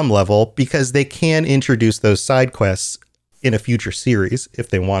on some level, because they can introduce those side quests in a future series if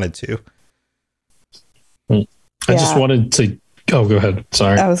they wanted to. I just wanted to. Oh, go ahead.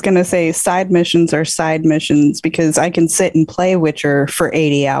 Sorry. I was going to say side missions are side missions, because I can sit and play Witcher for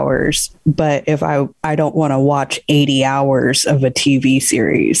 80 hours, but if I don't want to watch 80 hours of a TV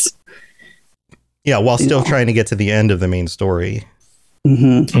series. Yeah, while still trying to get to the end of the main story.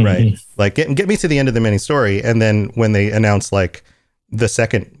 Mm-hmm. Right. Like get me to the end of the main story, and then when they announce like the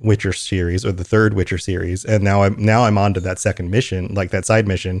second Witcher series or the third Witcher series, and now I'm on to that second mission, like that side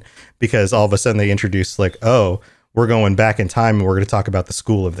mission, because all of a sudden they introduced like, oh, we're going back in time and we're going to talk about the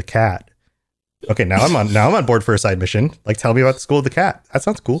School of the Cat. Okay, now I'm on board for a side mission. Like, tell me about the School of the Cat. That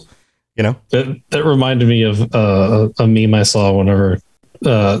sounds cool. You know, that reminded me of a meme I saw whenever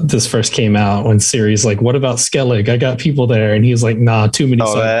this first came out, when Siri's like, what about Skellig? I got people there. And he's like, nah, too many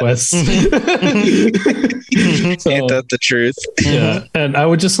side quests. Ain't that the truth? Yeah. And I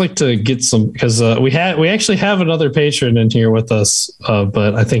would just like to get some, because we actually have another patron in here with us,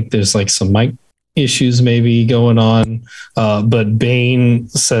 but I think there's like some mic issues maybe going on. But Bane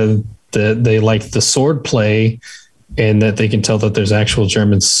said that they like the sword play and that they can tell that there's actual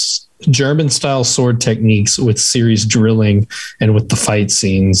German style sword techniques with series drilling and with the fight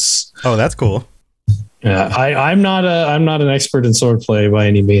scenes. Oh, that's cool. Yeah, I'm not an expert in swordplay by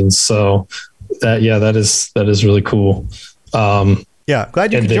any means, so that is really cool. Yeah,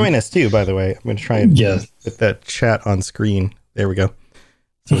 glad you could join us too. By the way, I'm going to try and get that chat on screen. There we go,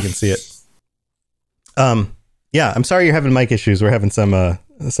 so we can see it. Yeah, I'm sorry you're having mic issues. We're having some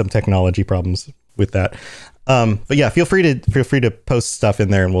technology problems with that. But yeah, feel free to post stuff in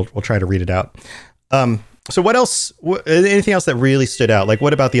there, and we'll try to read it out. So what else? Anything else that really stood out? Like,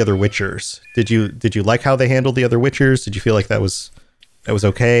 what about the other Witchers? Did you like how they handled the other Witchers? Did you feel like that was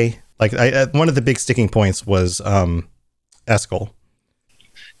okay? Like, one of the big sticking points was Eskel.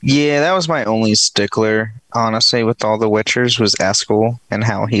 Yeah, that was my only stickler, honestly, with all the Witchers, was Eskel and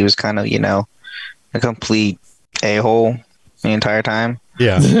how he was kind of, a complete a-hole the entire time.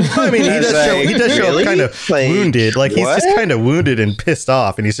 Yeah, I mean, he does show up kind of wounded. Like, he's just kind of wounded and pissed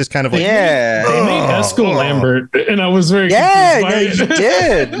off, and he's just kind of like, yeah. They made Eskel Lambert, and I was very confused. You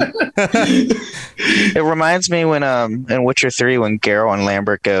did. It reminds me when in Witcher 3, when Geralt and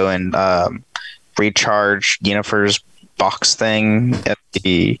Lambert go and recharge Yennefer's box thing at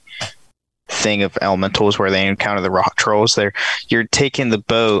the thing of elementals where they encounter the rock trolls. You're taking the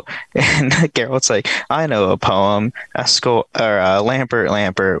boat, and Geralt's like, I know a poem. Eskel or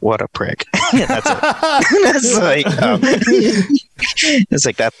Lambert, what a prick. That's it. It's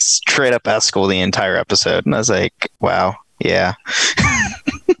like that's straight up Eskel the entire episode, and I was like, wow, yeah.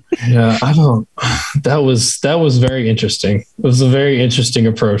 Yeah, that was very interesting. It was a very interesting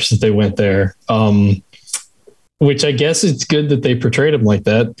approach that they went there. Which I guess it's good that they portrayed him like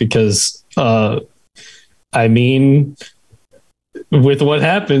that, because I mean, with what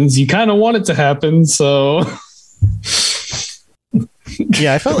happens, you kind of want it to happen. So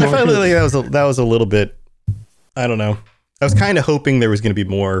yeah, I felt like that was a little bit, I don't know. I was kind of hoping there was going to be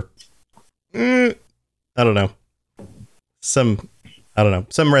more, I don't know, some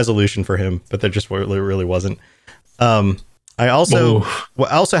resolution for him, but there just really wasn't. I also,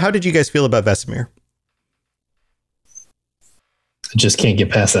 how did you guys feel about Vesemir? I just can't get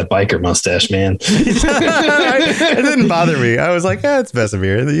past that biker mustache, man. It didn't bother me. I was like, it's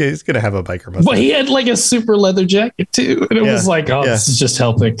Vesemir. He's going to have a biker mustache. But he had like a super leather jacket too. And it was like, this is just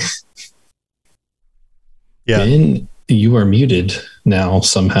helping. Yeah. Ben, you are muted now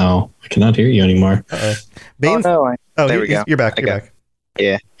somehow. I cannot hear you anymore. Bane? There we go. You're back. You're back.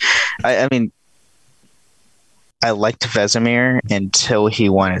 Yeah. I mean, I liked Vesemir until he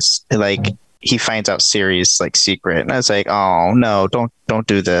he finds out Ciri's like secret, and I was like, oh no, don't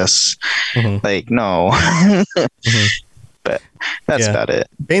do this. Mm-hmm. Like, no. Mm-hmm. But that's about it.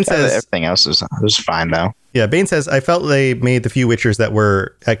 Bane says everything else was fine though. Yeah, Bane says, I felt they made the few Witchers that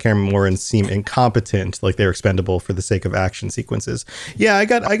were at Kaer Morhen seem incompetent, like they were expendable for the sake of action sequences. Yeah, I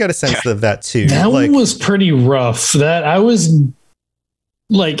got a sense of that too. That one was pretty rough. That I was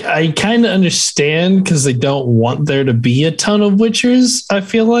like, I kind of understand, because they don't want there to be a ton of Witchers, I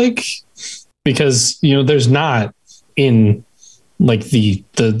feel like. Because, there's not in like the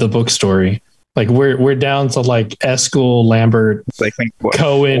book story. Like we're down to like Eskel, Lambert,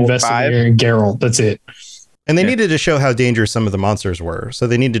 Cohen, Vesemir, and Geralt. That's it. And they needed to show how dangerous some of the monsters were. So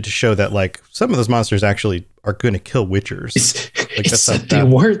they needed to show that like some of those monsters actually are going to kill Witchers. They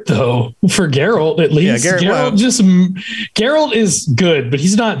weren't though. For Geralt, at least. Yeah, Geralt is good, but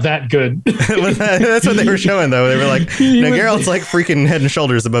he's not that good. That's what they were showing though. They were like, Geralt's like freaking head and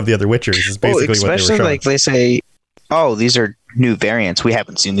shoulders above the other Witchers. Is basically what they were showing. Like they say, oh, these are new variants. We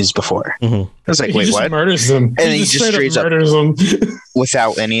haven't seen these before. Mm-hmm. I was like, wait, he what? Murders them. And then he just straight up murders them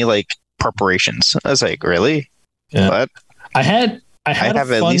without any like preparations. I was like, really? Yeah. What? I have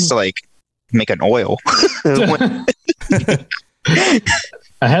at least to like make an oil. I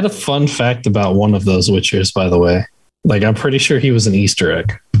had a fun fact about one of those Witchers, by the way. Like, I'm pretty sure he was an Easter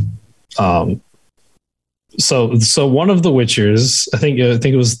egg. So one of the Witchers, I think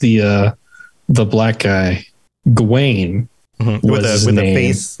it was the black guy, Gawain. with the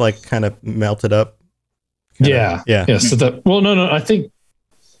face like kind of melted up. Yeah. So no.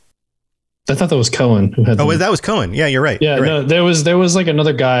 I thought that was Cohen who had. That was Cohen. Yeah, you're right. Yeah, you're right. There was like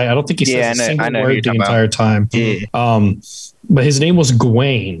another guy. I don't think he said a single word the entire time. Yeah. But his name was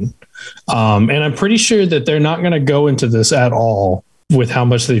Gawain. And I'm pretty sure that they're not going to go into this at all with how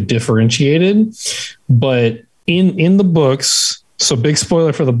much they've differentiated. But in the books, so big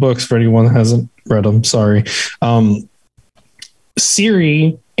spoiler for the books for anyone that hasn't read them. Sorry.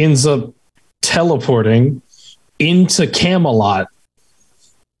 Ciri ends up teleporting into Camelot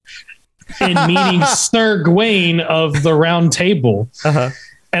and meeting Sir Gawain of the Round Table. And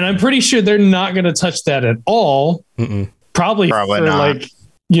I'm pretty sure they're not going to touch that at all. Probably for not. Like,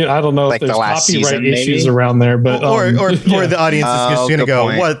 I don't know like if there's copyright issues maybe? around there, but or the audience is just going to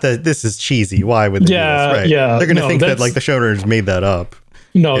go, point. this is cheesy. Why would they do this? Right. Yeah. They're going to think that like the showrunners made that up.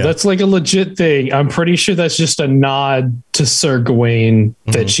 No, that's like a legit thing. I'm pretty sure that's just a nod to Sir Gawain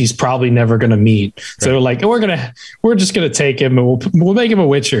that she's probably never going to meet. So they're like, we're just going to take him and we'll make him a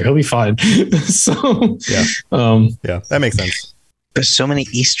Witcher. He'll be fine. So that makes sense. There's so many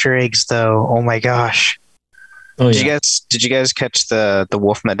Easter eggs though. Oh my gosh. Oh, Did you guys catch the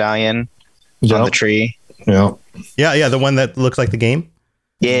wolf medallion on the tree? Yeah. Yeah. The one that looks like the game.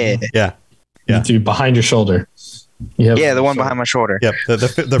 Yeah. Dude, behind your shoulder. Yeah, the one behind my shoulder. Yep,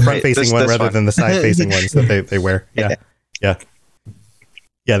 the front facing one rather than the side facing ones that they wear. Yeah,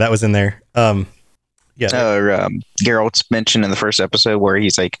 that was in there. Geralt's mentioned in the first episode where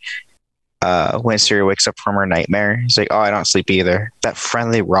he's like, when Ciri wakes up from her nightmare, he's like, "Oh, I don't sleep either." That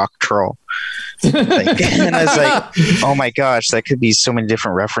friendly rock troll. And I was like, "Oh my gosh, that could be so many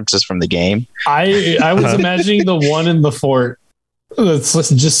different references from the game." I was imagining the one in the fort. Let's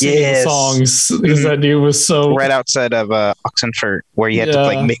just sing songs because that dude was so right outside of Oxenford where you had to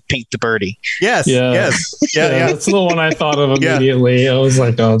like paint the birdie. Yes. That's the one I thought of immediately. I was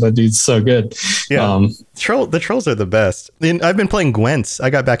like, oh, that dude's so good. Yeah, the trolls are the best. And I've been playing Gwent. I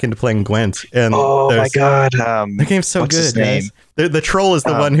got back into playing Gwent, and my god, the game's so good, guys. The troll is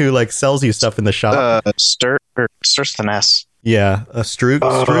the one who like sells you stuff in the shop. Starts the S. Yeah, a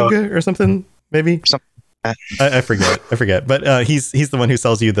Struga or something maybe. I forget. But he's the one who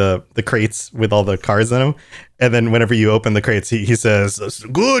sells you the crates with all the cards in them, and then whenever you open the crates, he says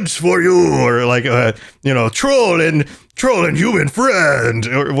goods for you, or like troll and human friend,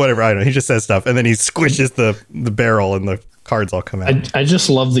 or whatever. I don't know. He just says stuff, and then he squishes the barrel, and the cards all come out. I just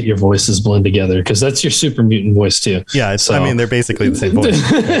love that your voices blend together because that's your super mutant voice too. Yeah, I mean they're basically the same voice.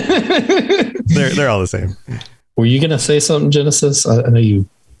 they're all the same. Were you gonna say something, Genesis? I know you.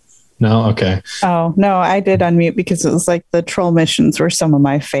 No? Okay. Oh, no, I did unmute because it was like the troll missions were some of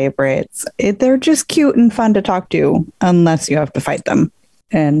my favorites. They're just cute and fun to talk to unless you have to fight them.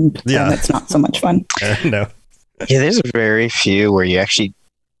 And then it's not so much fun. No. Yeah, there's very few where you actually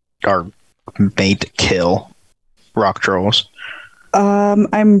are made to kill rock trolls.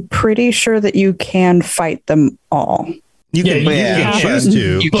 I'm pretty sure that you can fight them all. You can choose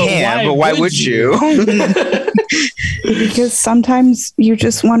to. You can, but why would you? Because sometimes you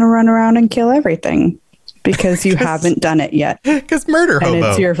just want to run around and kill everything because you haven't done it yet. Because murder hobo. And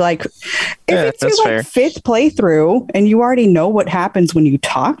it's your fifth playthrough and you already know what happens when you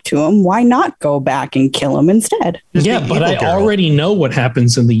talk to him. Why not go back and kill him instead? Yeah, but I already know what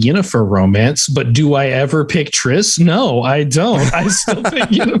happens in the Yennefer romance. But do I ever pick Triss? No, I don't. I still pick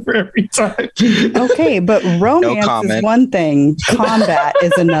Yennefer every time. Okay, but romance is one thing. Combat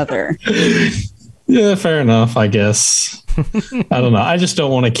is another. Yeah, fair enough, I guess. I don't know. I just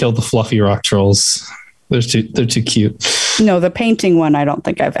don't want to kill the fluffy rock trolls. They're too cute. No, the painting one I don't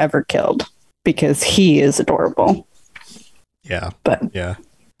think I've ever killed because he is adorable. Yeah. But yeah.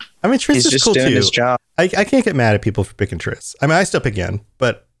 I mean, Triss is cool too. His job. I can't get mad at people for picking Triss. I mean, I still pick Yen,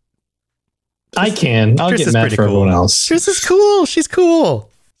 but I can. I'll get mad for everyone else. Triss is cool. She's cool.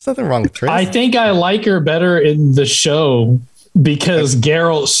 There's nothing wrong with Triss. I think I like her better in the show because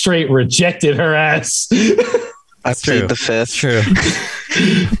Geralt straight rejected her ass. I played the fifth. True.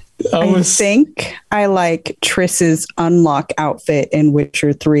 I think I like Triss's unlock outfit in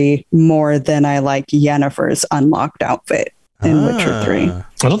Witcher 3 more than I like Yennefer's unlocked outfit in Witcher 3.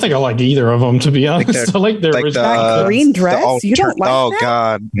 I don't think I like either of them, to be honest. I like their that green dress. You don't like that?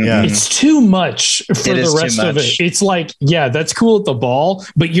 God. Yeah. It's too much for the rest of it. It's like, yeah, that's cool at the ball,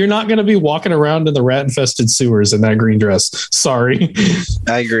 but you're not going to be walking around in the rat-infested sewers in that green dress. Sorry.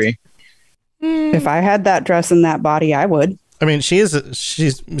 I agree. If I had that dress and that body, I would. I mean, she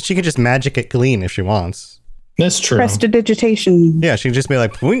can just magic it clean if she wants. That's true. Prestidigitation. Yeah, she can just be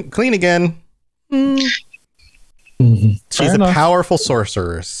like, clean again. Mm-hmm. She's a powerful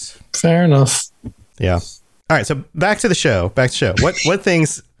sorceress. Fair enough. Yeah. All right, so back to the show. What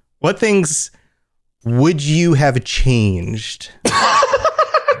things would you have changed?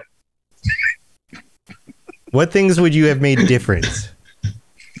 What things would you have made different?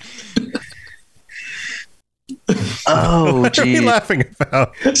 Oh, what are you geez. laughing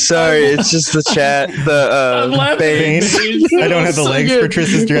about? Sorry, it's just the chat. I'm laughing. Bane. I don't have the legs for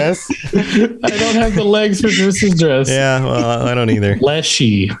Triss's dress. I don't have the legs for Triss's dress. Yeah, well, I don't either.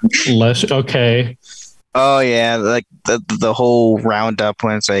 Leshy. Okay. Oh yeah, like the whole roundup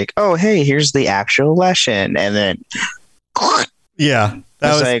when it's like, oh hey, here's the actual lesson, and then Yeah,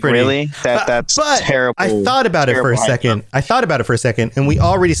 that was like, pretty. really that's terrible. I thought about it for a second. And we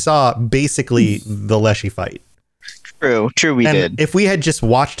already saw basically the Leshy fight. True, we did. If we had just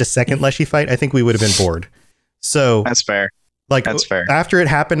watched a second Leshy fight, I think we would have been bored. So That's fair. Like That's fair. After it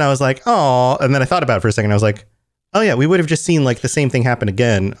happened, I was like, oh, and then I thought about it for a second. I was like, oh yeah, we would have just seen like the same thing happen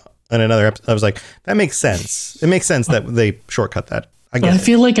again in another episode. I was like, that makes sense. It makes sense that they shortcut that. I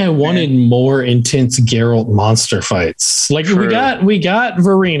feel like I wanted more intense Geralt monster fights. Like True. we got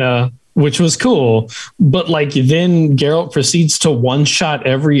Verena, which was cool, but like then Geralt proceeds to one shot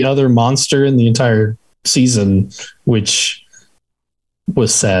every other monster in the entire season, which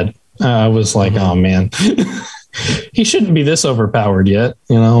was sad. I was like, oh man, he shouldn't be this overpowered yet.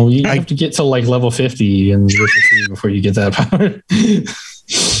 You know, you have to get to like level 50 and before you get that power.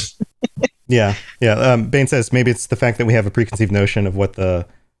 Yeah. Bane says maybe it's the fact that we have a preconceived notion of what the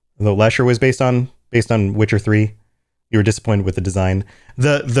Lesher was based on Witcher 3. You were disappointed with the design.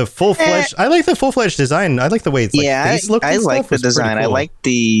 The full fledged. I like the full fledged design. I like the way it's like face look. I like the design. Cool. I like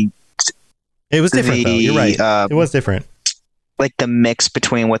the. It was different though. You're right. It was different. Like the mix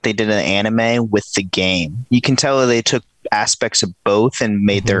between what they did in the anime with the game. You can tell that they took aspects of both and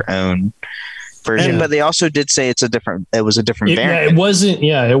made their own version, but they also did say it was a different variant. It wasn't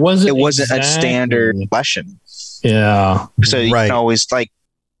exactly a standard lesson. Yeah. So you can always, like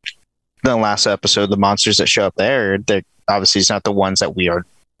the last episode, the monsters that show up they're obviously it's not the ones that we are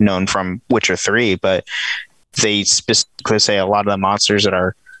known from Witcher 3, but they specifically say a lot of the monsters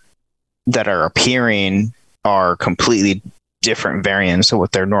that are appearing are completely different variants of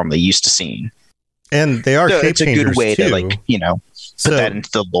what they're normally used to seeing. And they are shape it's a good way too. to put that into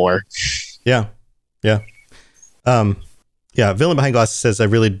the lore. Yeah. Villain Behind Glasses says, I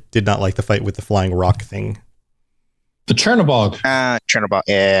really did not like the fight with the flying rock thing. The Chernobog. Chernobog,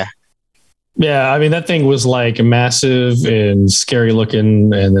 yeah. Yeah, I mean, that thing was like massive and scary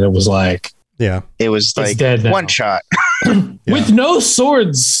looking, and then it was like... Yeah. It was like one shot. With no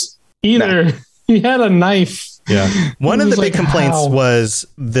swords either. No. He had a knife. Yeah. One of the big complaints was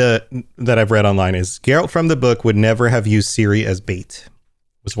that I've read online is Geralt from the book would never have used Ciri as bait.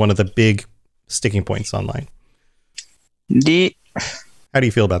 Was one of the big sticking points online. How do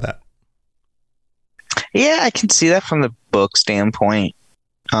you feel about that? Yeah, I can see that from the book standpoint.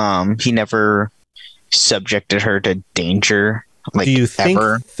 He never subjected her to danger. Like, do you think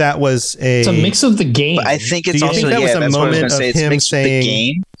that was it's a mix of the game? But I think it's also that was a moment of him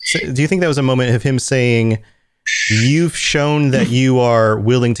saying. Do you think that was a moment of him saying, "You've shown that you are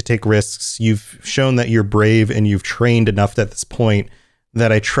willing to take risks. You've shown that you're brave, and you've trained enough at this point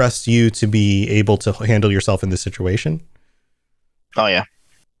that I trust you to be able to handle yourself in this situation"? Oh yeah.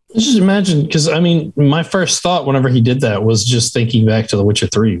 Just imagine, because I mean, my first thought whenever he did that was just thinking back to The Witcher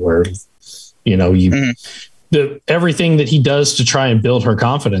 3, where everything that he does to try and build her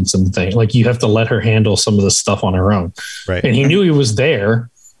confidence in the thing, like you have to let her handle some of the stuff on her own. Right. And he knew he was there.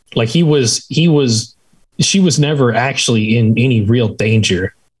 Like she was never actually in any real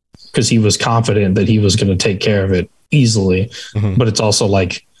danger because he was confident that he was going to take care of it easily. Mm-hmm. But it's also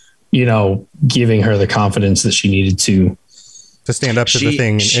like, giving her the confidence that she needed to stand up to the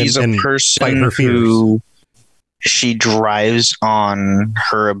thing. She's and a person fight her fears. who she drives on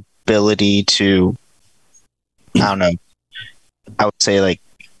her ability to, I don't know, I would say, like,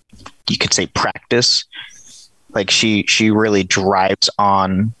 you could say practice. Like she really drives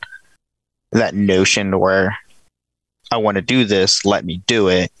on that notion where I want to do this, let me do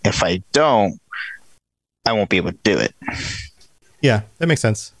it. If I don't, I won't be able to do it. Yeah, that makes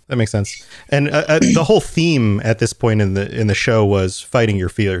sense. And the whole theme at this point in the show was fighting your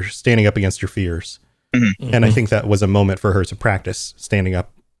fears, standing up against your fears. Mm-hmm. And I think that was a moment for her to practice standing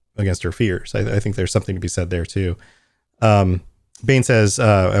up against her fears. I think there's something to be said there too. Bane says,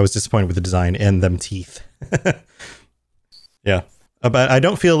 I was disappointed with the design and them teeth. Yeah. But I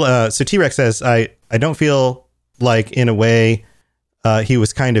don't feel, so T-Rex says, I don't feel like in a way he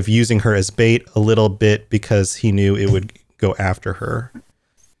was kind of using her as bait a little bit because he knew it would go after her.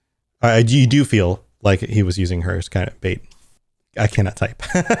 You do feel like he was using her as kind of bait. I cannot type.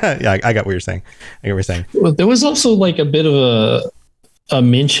 Yeah, I got what you're saying. I get what you're saying. Well, there was also like a bit of a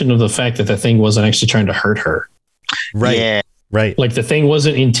mention of the fact that the thing wasn't actually trying to hurt her. Right. Yeah. Right. Like the thing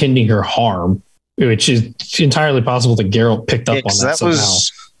wasn't intending her harm, which is entirely possible that Geralt picked up on that somehow.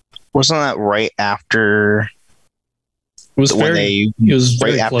 Wasn't that right after? It was very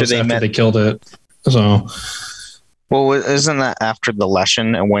close after they killed it. So, well, isn't that after the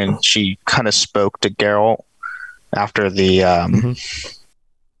lesson and when she kind of spoke to Geralt after the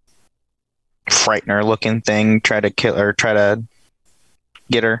frightener looking thing tried to kill her, try to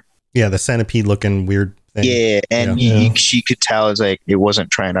get her? Yeah, the centipede looking weird thing. Yeah, and she could tell it's like it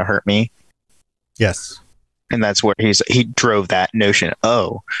wasn't trying to hurt me. Yes, and that's where he drove that notion.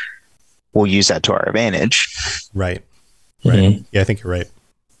 Oh, we'll use that to our advantage. Right. Right. Mm-hmm. Yeah, I think you're right.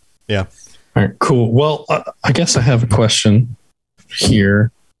 Yeah. All right, cool. Well, I guess I have a question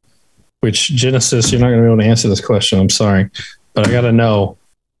here, which Genesis, you're not going to be able to answer this question. I'm sorry, but I got to know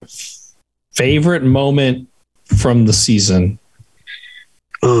favorite moment from the season.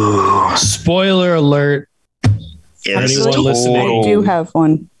 Ooh. Spoiler alert. Anyone listening? I do have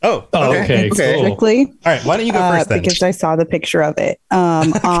one. Okay. Cool. Specifically. All right. Why don't you go first then? Because I saw the picture of it.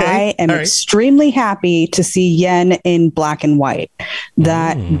 I am extremely happy to see Yen in black and white.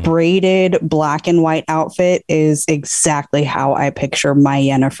 That braided black and white outfit is exactly how I picture my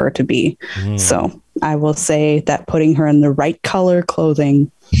Yennefer to be. So I will say that putting her in the right color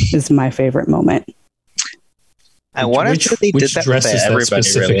clothing is my favorite moment. I wonder if they did that with everybody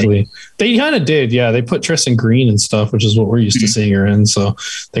specifically. Really. They kind of did, yeah. They put Triss in green and stuff, which is what we're used to seeing her in. So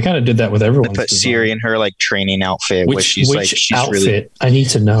they kind of did that with everyone. They put Ciri in her like training outfit, which she's outfit? Really. I need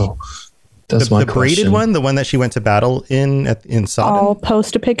to know. That's the braided one, the one that she went to battle in Sodden. I'll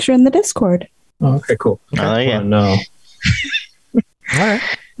post a picture in the Discord. Oh, okay, cool. Oh yeah, no. All right.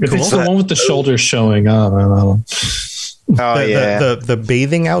 If cool. It's the one with the shoulders showing up, I don't know. The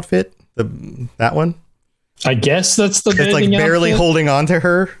bathing outfit, that one. I guess that's the it's like barely outfit. Holding on to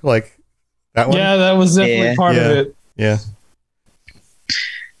her, like that one. Yeah, that was definitely part of it. Yeah.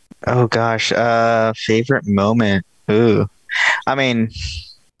 Oh gosh, favorite moment. Ooh, I mean,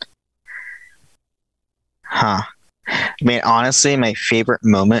 honestly, my favorite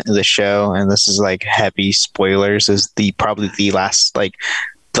moment of the show, and this is like heavy spoilers, is probably the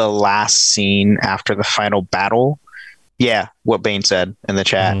last scene after the final battle. Yeah, what Bane said in the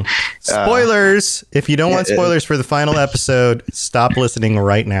chat. Spoilers! If you don't want spoilers for the final episode, stop listening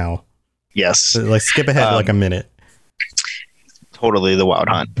right now. Yes. Like skip ahead like a minute. Totally the Wild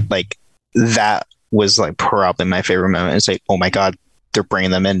Hunt. Like that was like probably my favorite moment. It's like, oh my God, they're bringing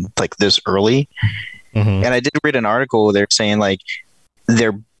them in like this early. And I did read an article. They're saying like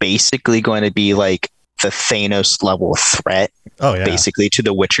they're basically going to be like the Thanos level threat, basically to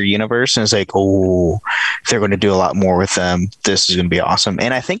the Witcher universe. And it's like, oh, they're going to do a lot more with them. This is going to be awesome.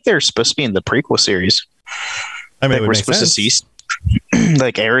 And I think they're supposed to be in the prequel series. I mean, like we're supposed to see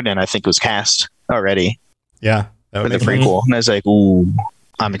like Aridin, I think was cast already. Yeah, for the prequel. And I was like, ooh,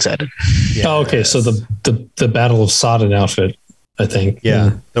 I'm excited. Yeah. Oh, okay. So the Battle of Sodden outfit, I think.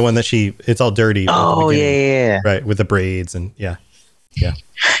 Yeah, the one that it's all dirty. Oh yeah, right, with the braids and yeah.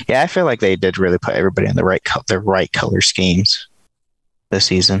 I feel like they did really put everybody in the right color schemes this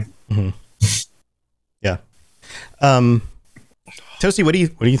season. Yeah. Toasty, what do you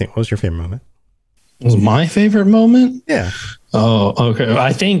think? What was your favorite moment? Was my favorite moment? Yeah. Oh, okay.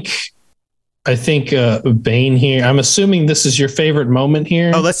 I think Bane here. I'm assuming this is your favorite moment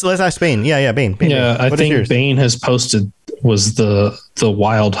here. Oh, let's ask Bane. Yeah, Bane. Yeah, I think Bane has posted was the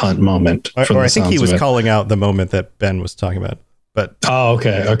Wild Hunt moment. Or I think he was calling out the moment that Ben was talking about. But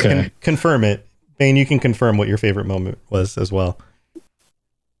okay. Confirm it. Bane, you can confirm what your favorite moment was as well.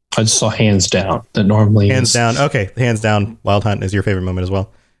 I just saw hands down. That normally hands down. Okay, hands down. Wild Hunt is your favorite moment as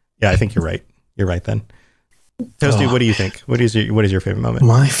well. Yeah, I think you're right. You're right then. Toasty, what do you think? What is your favorite moment?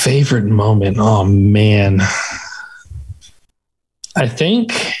 My favorite moment. Oh man, I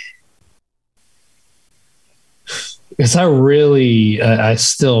think because I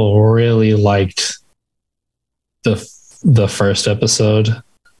still really liked the first episode.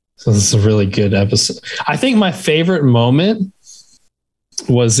 So this is a really good episode. I think my favorite moment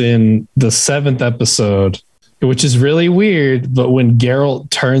was in the 7th episode, which is really weird, but when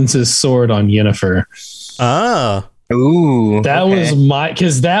Geralt turns his sword on Yennefer. Ooh. That was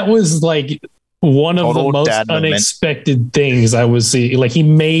because that was like one of the most unexpected things I was seeing. Like he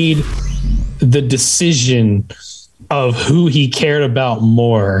made the decision of who he cared about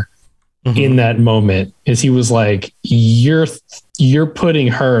more in that moment, is he was like, you're putting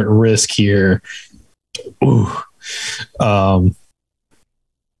her at risk here. Ooh.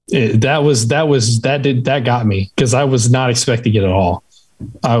 That got me because I was not expecting it at all.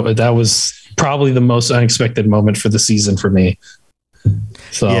 That was probably the most unexpected moment for the season for me.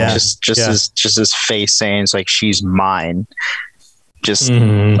 So just his face saying it's like she's mine. Just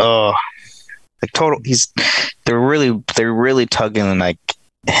like total. They're really tugging like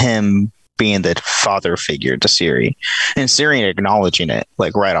him being the father figure to Siri, and Siri acknowledging it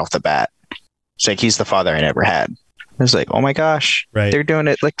like right off the bat. It's like he's the father I never had. It's like, oh my gosh, they're doing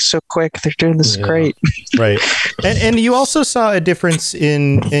it like so quick. They're doing this great, right? And you also saw a difference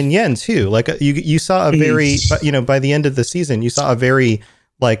in Yen too. Like you saw a very, by the end of the season, you saw a very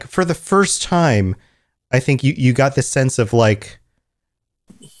like for the first time, I think you got this sense of like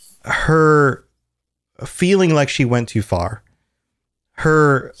her feeling like she went too far,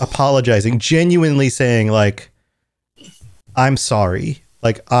 her apologizing, genuinely saying like, I'm sorry.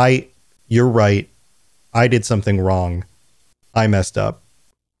 Like you're right. I did something wrong. I messed up.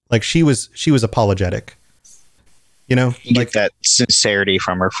 Like she was apologetic, you get that sincerity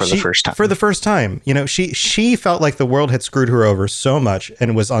from her for the first time. She felt like the world had screwed her over so much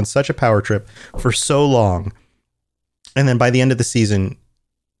and was on such a power trip for so long. And then by the end of the season,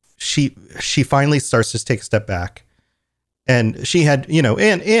 she finally starts to take a step back, and she had,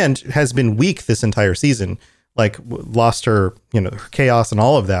 and has been weak this entire season, like lost her, her chaos and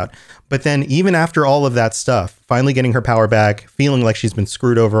all of that. But then even after all of that stuff, finally getting her power back, feeling like she's been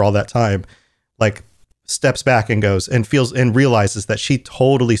screwed over all that time, like steps back and goes and feels and realizes that she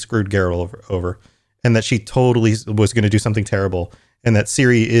totally screwed Geralt over, and that she totally was going to do something terrible, and that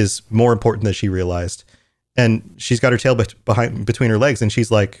Ciri is more important than she realized. And she's got her tail between her legs, and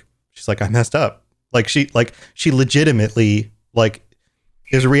she's like, I messed up. Like she legitimately like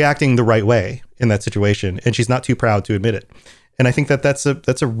is reacting the right way in that situation, and she's not too proud to admit it. And I think that's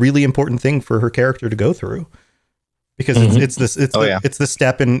a really important thing for her character to go through, because it's the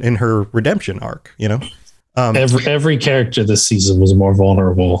step in her redemption arc, every character this season was more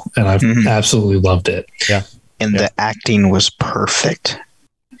vulnerable, and I've absolutely loved it. Yeah. And the acting was perfect.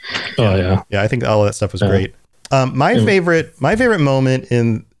 Oh yeah. Yeah. I think all of that stuff was great. My favorite moment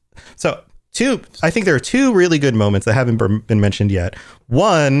I think there are two really good moments that haven't been mentioned yet.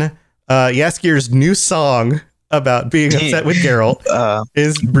 One, Jaskier's new song about being upset with Geralt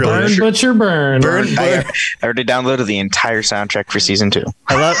is brilliant. Burn, butcher, burn. I already downloaded the entire soundtrack for season 2.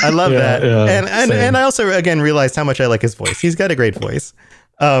 I love that. Yeah, and I also again realized how much I like his voice. He's got a great voice.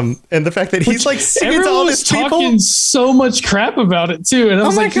 And the fact that he's like singing to all these people, talking so much crap about it too. And I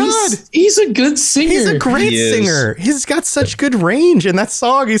was like, God, he's a good singer. He's a great singer. He's got such good range in that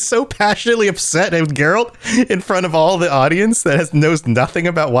song. He's so passionately upset with Geralt in front of all the audience that knows nothing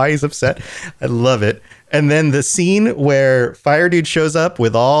about why he's upset. I love it. And then the scene where Fire Dude shows up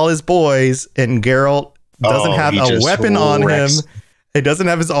with all his boys, and Geralt doesn't have a weapon on him. It doesn't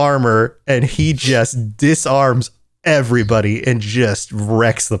have his armor, and he just disarms everybody and just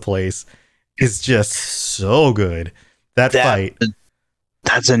wrecks the place. Is just so good. That fight.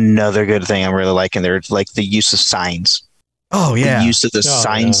 That's another good thing I'm really liking there. Like the use of signs. Oh yeah. The use of the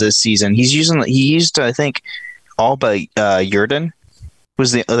signs this season. He used I think all but Jurden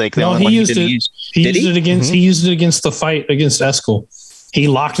was the only one he used it against he used it against the fight against Eskel. He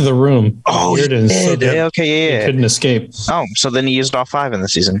locked the room. Oh, Jurden, so okay, he couldn't escape. Oh, so then he used all 5 in the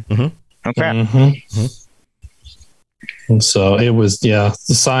season. Okay. And so it was, the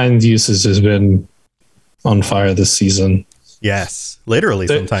signs usage has been on fire this season. Yes, literally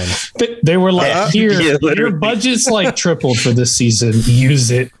sometimes. They were like, your budget's like tripled for this season. Use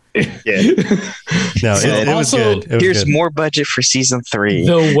it. Yeah. No, it was good. Here's more budget for season 3.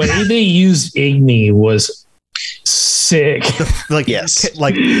 The way they used Igni was sick. Like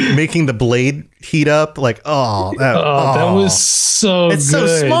making the blade heat up. Like, that was so good. It's so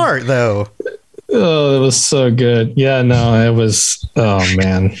smart though. Oh, it was so good. Yeah, no, it was. Oh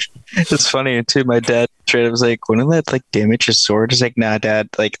man, it's funny too. My dad straight up was like, "Wouldn't that like damage his sword?" He's like, "Nah, Dad.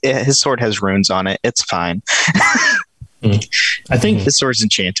 Like his sword has runes on it. It's fine." I think his sword's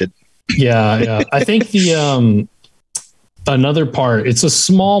enchanted. Yeah. I think the another part. It's a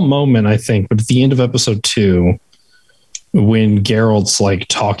small moment, I think, but at the end of episode 2, when Geralt's like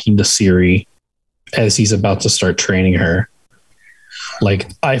talking to Ciri as he's about to start training her.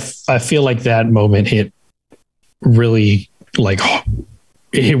 Like I feel like that moment hit really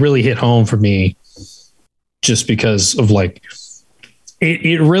hit home for me, just because of like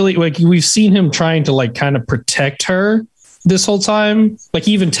it really, like, we've seen him trying to like kind of protect her this whole time. Like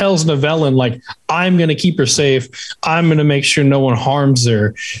he even tells Novellen, like, I'm going to keep her safe. I'm going to make sure no one harms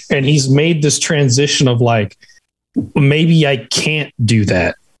her. And he's made this transition of like, maybe I can't do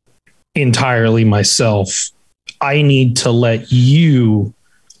that entirely myself. I need to let you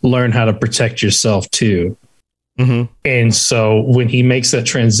learn how to protect yourself too. Mm-hmm. And so when he makes that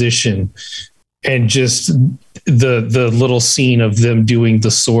transition and just the little scene of them doing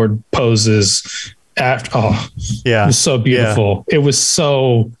the sword poses after, it was so beautiful. It was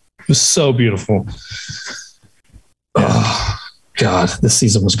so beautiful. Oh God, this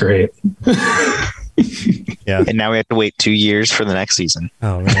season was great. Yeah. And now we have to wait 2 years for the next season.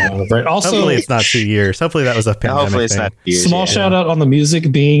 Oh man. Right. Also, hopefully it's not 2 years. Hopefully that was a pandemic Hopefully it's thing. not 2 years. Small shout out on the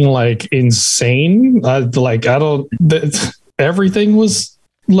music being like insane. Everything was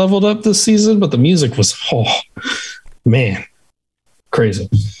leveled up this season, but the music was, man, crazy.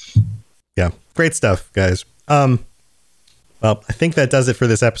 Yeah. Great stuff, guys. Well, I think that does it for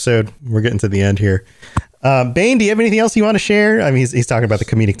this episode. We're getting to the end here. Bane, do you have anything else you want to share? I mean, he's talking about the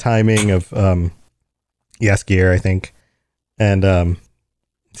comedic timing of Yes Gear, I think. And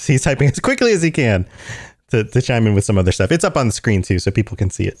he's typing as quickly as he can to chime in with some other stuff. It's up on the screen too, so people can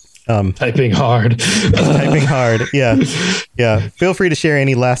see it. Typing hard. Typing hard. Yeah. Yeah. Feel free to share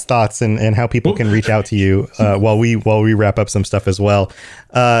any last thoughts and how people can reach out to you while we wrap up some stuff as well.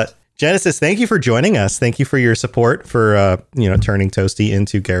 Genesis, thank you for joining us. Thank you for your support for turning Toasty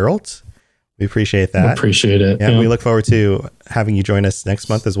into Geralt. We appreciate that. Appreciate it. Yeah, we look forward to having you join us next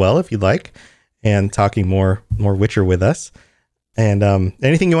month as well, if you'd like, and talking more Witcher with us. And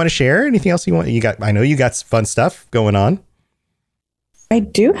anything you want to share? Anything else you want? I know you got fun stuff going on. I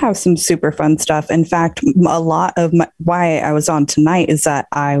do have some super fun stuff. In fact, a lot of why I was on tonight is that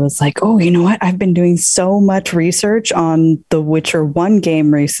I was like, oh, you know what? I've been doing so much research on the Witcher 1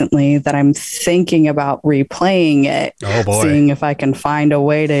 game recently that I'm thinking about replaying it. Oh, boy. Seeing if I can find a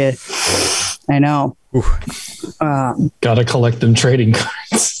way to, I know. Gotta collect them trading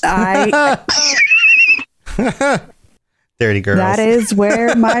cards. Dirty girls. That is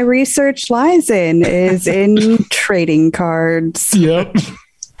where my research lies is in trading cards. Yep.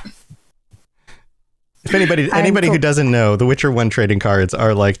 If anybody who doesn't know, the Witcher 1 trading cards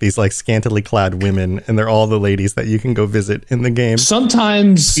are like these like scantily clad women, and they're all the ladies that you can go visit in the game.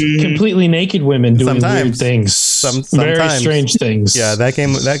 Sometimes completely naked women doing weird things. Sometimes very strange things. Yeah, that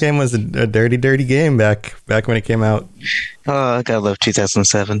game was a dirty game back when it came out. Oh, I gotta love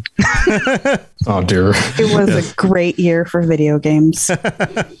 2007. Oh dear. It was a great year for video games.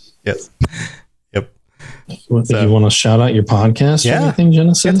 Yes. Yep. Do you want to shout out your podcast or anything,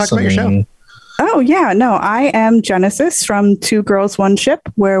 Genesis? Yeah, talk about your show. Oh, yeah. No, I am Genesis from Two Girls, One Ship,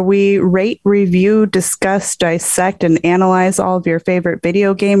 where we rate, review, discuss, dissect, and analyze all of your favorite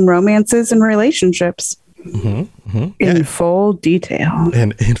video game romances and relationships. In full detail.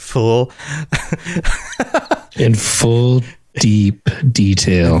 And in full. In full deep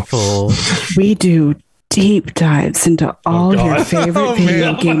detail. We do deep dives into all your favorite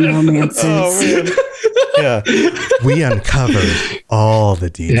video game romances. Yeah, we uncover all the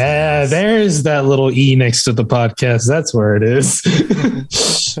details. Yeah, there's that little E next to the podcast. That's where it is.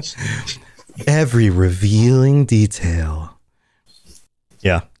 Every revealing detail.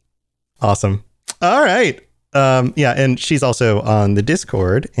 Yeah, awesome. All right. Yeah, and she's also on the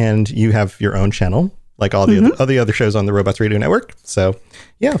Discord, and you have your own channel, like all the other shows on the Robots Radio Network. So,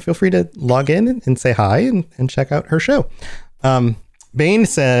 yeah, feel free to log in and say hi and check out her show. Bane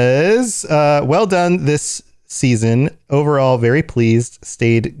says, well done this season. Overall, very pleased.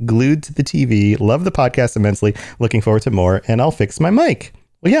 Stayed glued to the TV. Love the podcast immensely. Looking forward to more. And I'll fix my mic.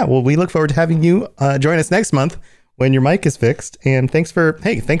 Well, yeah, we look forward to having you join us next month when your mic is fixed. And thanks for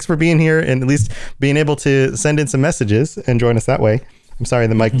being here and at least being able to send in some messages and join us that way. I'm sorry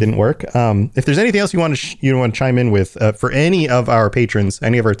the mic didn't work. If there's anything else you want to chime in with for any of our patrons,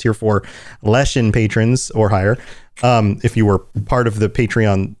 any of our tier 4 Leshen patrons or higher, if you were part of the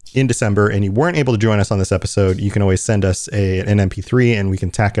Patreon in December and you weren't able to join us on this episode, you can always send us an MP3 and we can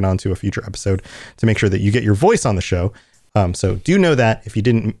tack it onto a future episode to make sure that you get your voice on the show. So do know that if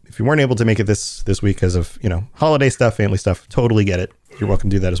you weren't able to make it this week because of holiday stuff, family stuff, totally get it. You're welcome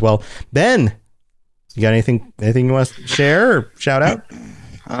to do that as well. Ben, you got anything you want to share or shout out?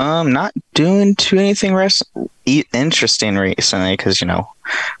 Not doing anything interesting recently because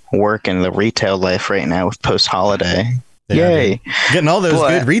work in the retail life right now with post holiday. Yeah, Yay! Getting all those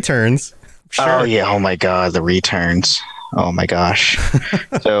good returns. Sure. Oh yeah! Oh my god, the returns! Oh my gosh!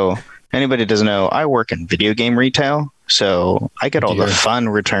 So anybody doesn't know, I work in video game retail, so I get all the fun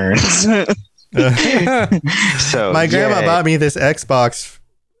returns. So my grandma bought me this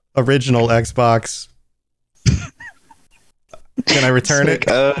original Xbox. Can I return it?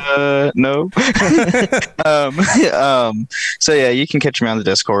 No. So yeah, you can catch me on the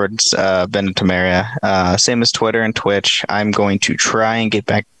Discords, Ben and Tamaria. Same as Twitter and Twitch. I'm going to try and get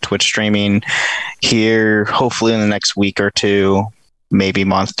back Twitch streaming here, hopefully in the next week or two. maybe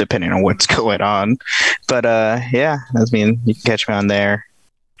month, depending on what's going on. But yeah, I mean, you can catch me on there.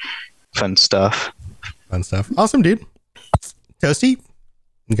 Fun stuff. Awesome, dude. Toasty,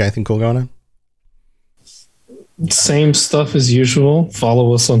 you got anything cool going on? Same stuff as usual.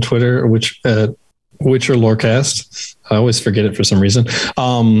 Follow us on Twitter, Witcher Lorecast. I always forget it for some reason.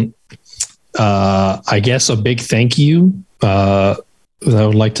 I guess a big thank you I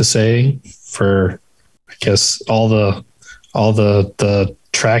would like to say for, I guess, all the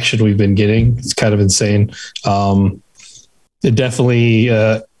traction we've been getting. It's kind of insane. It definitely,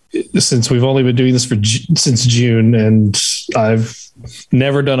 since we've only been doing this since June, and I've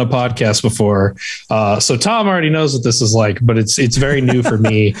never done a podcast before. So Tom already knows what this is like, but it's very new for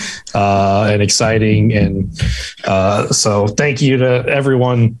me and exciting. And so thank you to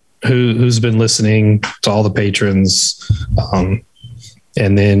everyone who's been listening, to all the patrons.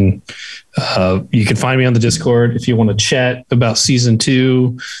 And then you can find me on the Discord if you want to chat about season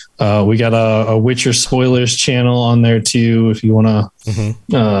 2. We got a Witcher spoilers channel on there too, if you want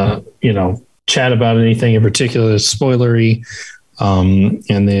to, chat about anything in particular that's spoilery.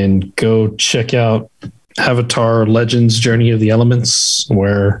 And then go check out Avatar Legends Journey of the Elements,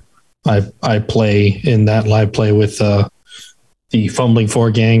 where I play in that live play with the Fumbling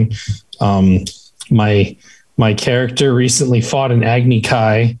 4 gang. My character recently fought an Agni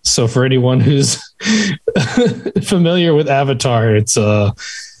Kai. So for anyone who's familiar with Avatar, it's I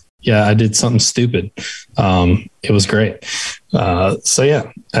did something stupid. It was great. I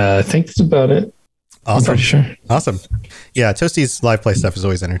think that's about it. Awesome. I'm pretty sure. Awesome. Yeah, Toasty's live play stuff is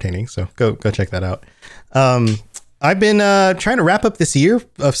always entertaining, so go check that out. I've been trying to wrap up this year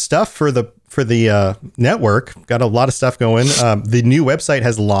of stuff for the network. Got a lot of stuff going. The new website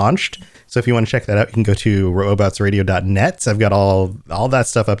has launched, so if you want to check that out, you can go to robotsradio.net. I've got all that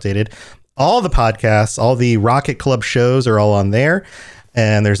stuff updated. All the podcasts, all the Rocket Club shows are all on there.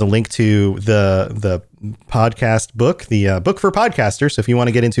 And there's a link to the podcast book, the book for podcasters. So if you want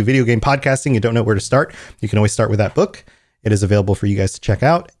to get into video game podcasting, you don't know where to start, you can always start with that book. It is available for you guys to check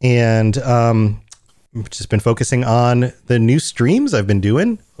out. And I've just been focusing on the new streams I've been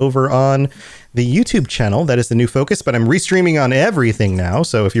doing over on the YouTube channel. That is the new focus, but I'm restreaming on everything now.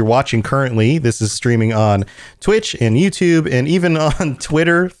 So if you're watching currently, this is streaming on Twitch and YouTube and even on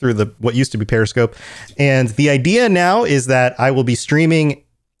Twitter through what used to be Periscope. And the idea now is that I will be streaming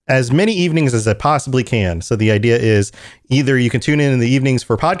as many evenings as I possibly can. So the idea is either you can tune in the evenings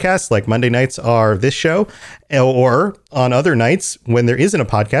for podcasts, like Monday nights are this show, or on other nights when there isn't a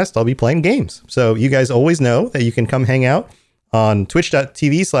podcast, I'll be playing games. So you guys always know that you can come hang out on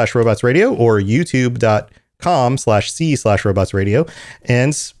twitch.tv/robotsradio or youtube.com/c/robotsradio.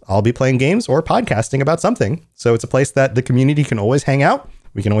 And I'll be playing games or podcasting about something. So it's a place that the community can always hang out.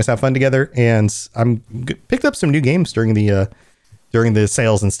 We can always have fun together. And I'm picked up some new games during the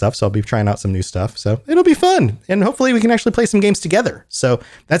sales and stuff. So I'll be trying out some new stuff. So it'll be fun. And hopefully we can actually play some games together. So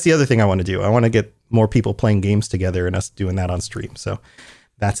that's the other thing I want to do. I want to get more people playing games together and us doing that on stream. So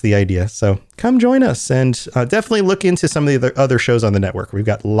that's the idea. So come join us and definitely look into some of the other shows on the network. We've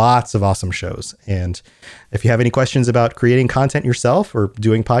got lots of awesome shows. And if you have any questions about creating content yourself or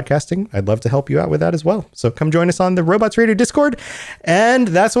doing podcasting, I'd love to help you out with that as well. So come join us on the Robots Radio Discord. And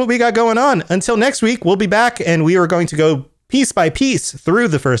that's what we got going on. Until next week, we'll be back and we are going to go piece by piece through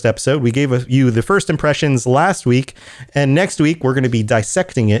the first episode. We gave you the first impressions last week, and next week we're going to be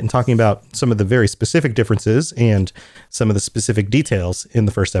dissecting it and talking about some of the very specific differences and some of the specific details in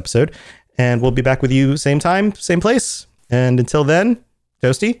the first episode. And we'll be back with you same time, same place. And until then,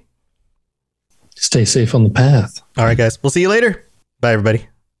 Toasty, stay safe on the path. All right, guys. We'll see you later. Bye, everybody.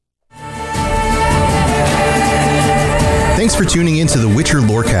 Thanks for tuning into the Witcher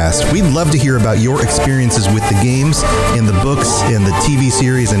Lorecast. We'd love to hear about your experiences with the games and the books and the TV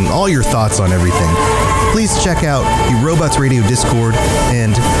series and all your thoughts on everything. Please check out the Robots Radio Discord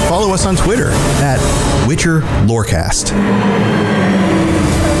and follow us on Twitter at Witcher Lorecast.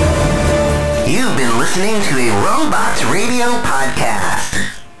 You've been listening to a Robots Radio podcast.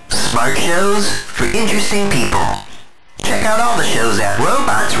 Smart shows for interesting people. Check out all the shows at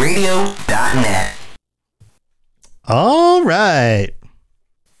robotsradio.net. All right.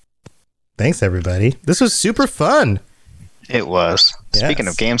 Thanks, everybody. This was super fun. It was. Yes. Speaking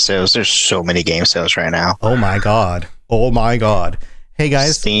of game sales, there's so many game sales right now. Oh, my God. Hey,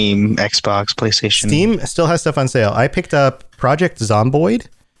 guys. Steam, Xbox, PlayStation. Steam still has stuff on sale. I picked up Project Zomboid.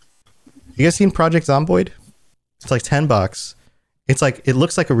 You guys seen Project Zomboid? It's like $10. It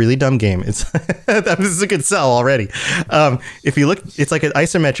looks like a really dumb game. This is a good sell already. If you look, it's like an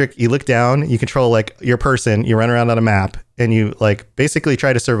isometric. You look down, you control like your person, you run around on a map and you like basically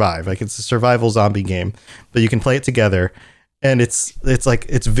try to survive. Like it's a survival zombie game, but you can play it together. And it's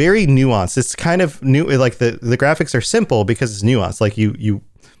very nuanced. It's kind of new. Like the graphics are simple because it's nuanced. Like you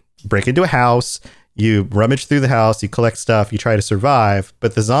break into a house, you rummage through the house, you collect stuff, you try to survive.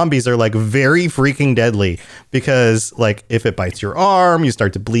 But the zombies are like very freaking deadly because like if it bites your arm, you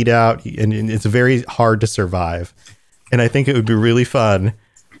start to bleed out, and it's very hard to survive. And I think it would be really fun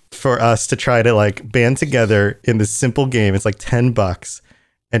for us to try to like band together in this simple game. It's like $10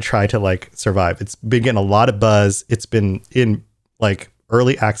 and try to like survive. It's been getting a lot of buzz. It's been in like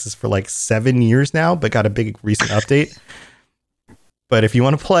early access for like 7 years now, but got a big recent update. But if you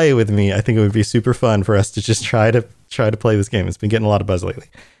want to play with me, I think it would be super fun for us to just try to play this game. It's been getting a lot of buzz lately.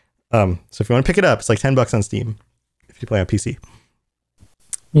 So if you want to pick it up, it's like $10 on Steam if you play on PC.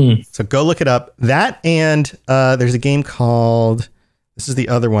 So go look it up. That and there's a game called, this is the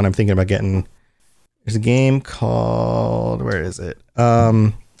other one I'm thinking about getting. There's a game called, where is it?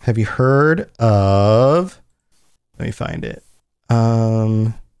 Have you heard of, let me find it.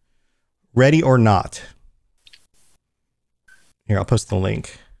 Ready or Not. Here, I'll post the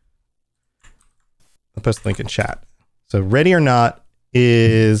link. I'll post the link in chat. So Ready or Not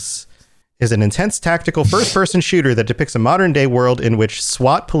is an intense tactical first-person shooter that depicts a modern-day world in which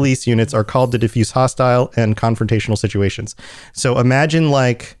SWAT police units are called to defuse hostile and confrontational situations. So imagine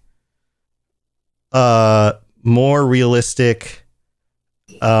like more realistic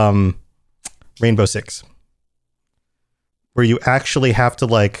Rainbow Six, where you actually have to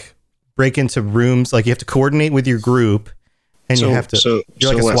like break into rooms, like you have to coordinate with your group, and you have to.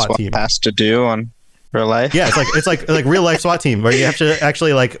 You're like a SWAT team has to do on real life. Yeah, it's like real life SWAT team where you have to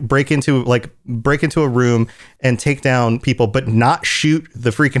actually like break into a room and take down people, but not shoot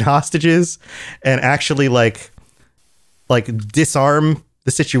the freaking hostages, and actually like disarm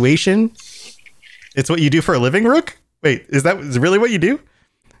the situation. It's what you do for a living, Rook? Wait, is really what you do?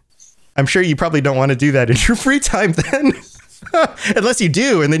 I'm sure you probably don't want to do that in your free time then. Unless you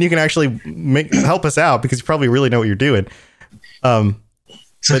do, and then you can actually help us out because you probably really know what you're doing. That's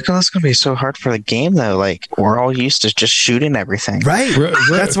going to be so hard for the game, though. Like, we're all used to just shooting everything. Right.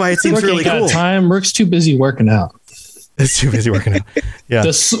 That's why it seems really cool. Rook's too busy working out. It's too busy working out. Yeah.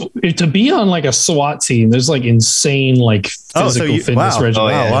 To be on like a SWAT team, there's like insane like physical fitness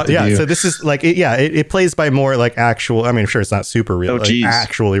regimen. Yeah. So this is like it plays by more like actual. I mean, I'm sure it's not super real,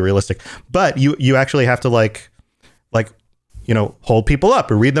 actually realistic, but you actually have to like hold people up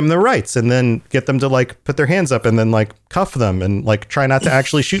or read them their rights, and then get them to like put their hands up, and then like cuff them, and like try not to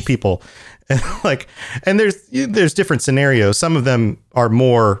actually shoot people, and there's different scenarios. Some of them are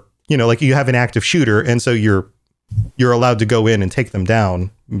more like you have an active shooter, and so you're allowed to go in and take them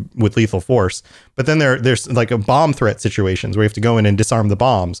down with lethal force. But then there's like a bomb threat situations where you have to go in and disarm the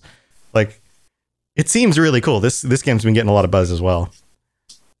bombs. Like, it seems really cool. This game's been getting a lot of buzz as well.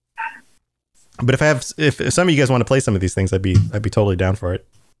 But if some of you guys want to play some of these things, I'd be totally down for it,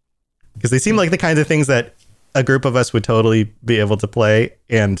 because they seem like the kinds of things that a group of us would totally be able to play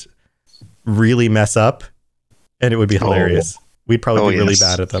and really mess up, and it would be hilarious. We'd probably be really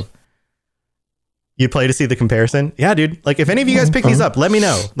bad at them. You play to see the comparison? Yeah, dude. Like, if any of you guys pick these up, let me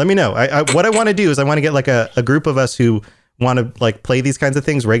know. What I want to do is I want to get like a group of us who want to like play these kinds of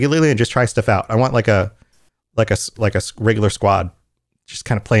things regularly and just try stuff out. I want like a regular squad, just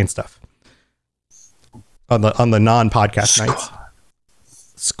kind of playing stuff on the non-podcast nights.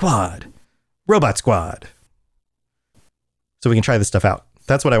 Robot Squad. So we can try this stuff out.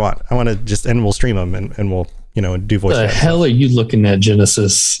 That's what I want. I want to just, and we'll stream them and we'll, do voice. What the hell are you looking at,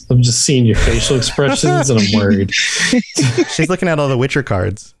 Genesis? I'm just seeing your facial expressions and I'm worried. She's looking at all the Witcher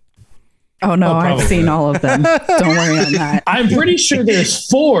cards. Oh no, I've seen all of them. Don't worry on that. I'm pretty sure there's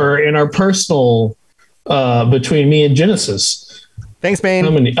 4 in our personal between me and Genesis. Thanks, Bane.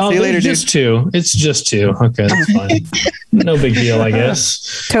 How many? See you later, just 2. It's just 2. Okay, that's fine. No big deal, I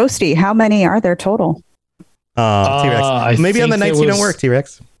guess. Toasty, how many are there total? T-Rex. Maybe on the nights you don't work,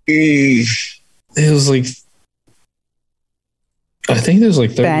 T-Rex. It was like, I think there's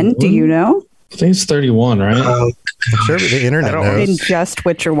like 31. Ben, do you know? I think it's 31, right? I'm sure the internet knows. In just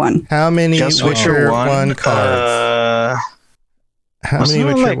Witcher 1. How many Witcher 1 cards? How many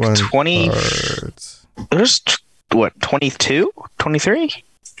Witcher 1 20 cards? There's, 22? 23?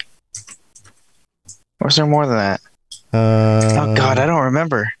 Or is there more than that? Oh, God, I don't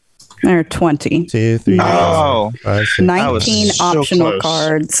remember. There are 20. 2, 3, 4, 5, 6. 19 optional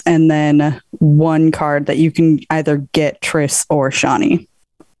cards, and then 1 card that you can either get Triss or Shani.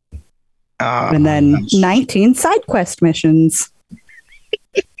 And then 19 side quest missions.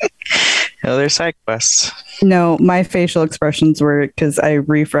 No, they're side quests. No, my facial expressions were because I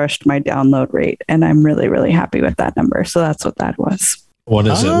refreshed my download rate, and I'm really, really happy with that number. So that's what that was. What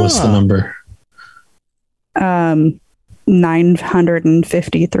is it? What's the number?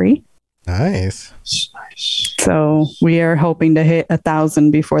 953. Nice. So we are hoping to hit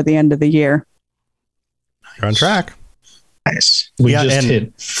 1,000 before the end of the year. You're on track. Nice. We just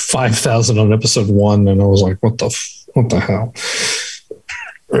hit 5,000 on episode 1, and I was like, what the hell?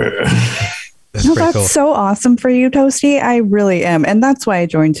 That's cool. So awesome for you, Toasty. I really am. And that's why I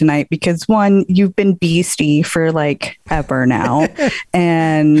joined tonight, because one, you've been beastie for like ever now.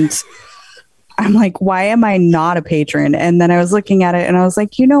 And I'm like, why am I not a patron? And then I was looking at it and I was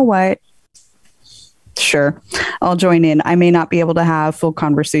like, you know what? Sure, I'll join in. I may not be able to have full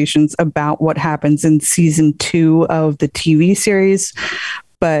conversations about what happens in season 2 of the TV series,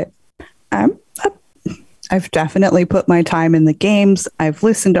 but I've definitely put my time in the games. I've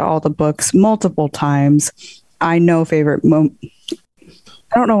listened to all the books multiple times. I know favorite moment.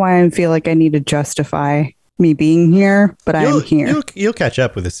 I don't know why I feel like I need to justify me being here, but I'm here. You'll catch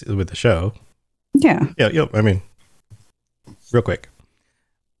up with the show. Yeah. Yeah. I mean, real quick.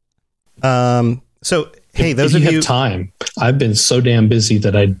 So hey, those of you have time. I've been so damn busy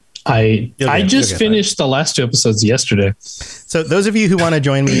that I just finished the last 2 episodes yesterday. So those of you who want to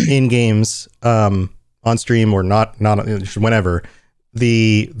join me in games, on stream or not whenever,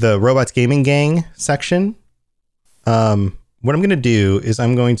 the Robots Gaming Gang section, what I'm going to do is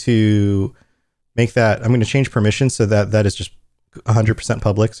I'm going to change permissions so that is just 100%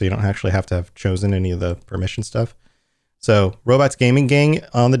 public, so you don't actually have to have chosen any of the permission stuff. So Robots Gaming Gang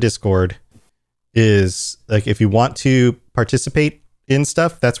on the Discord is like, if you want to participate in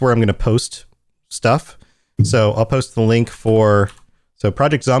stuff, that's where I'm going to post stuff. So I'll post the link so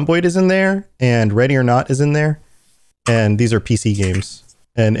Project Zomboid is in there, and Ready or Not is in there, and these are PC games.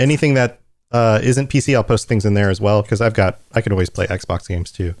 And anything that isn't PC, I'll post things in there as well, because I can always play Xbox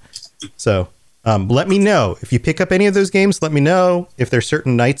games too. So let me know if you pick up any of those games. Let me know if there's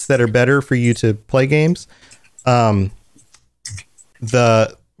certain nights that are better for you to play games. The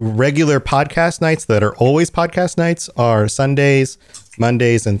regular podcast nights that are always podcast nights are Sundays,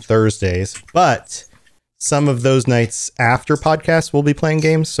 Mondays, and Thursdays. But some of those nights after podcasts, we'll be playing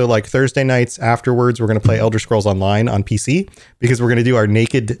games. So like Thursday nights afterwards, we're going to play Elder Scrolls Online on PC, because we're going to do our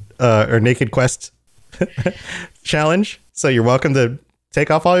Naked Quest challenge. So you're welcome to take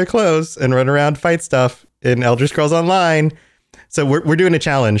off all your clothes and run around, fight stuff in Elder Scrolls Online. So we're doing a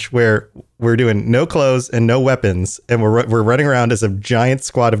challenge where we're doing no clothes and no weapons, and we're running around as a giant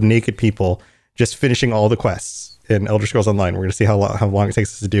squad of naked people, just finishing all the quests in Elder Scrolls Online. We're going to see how long it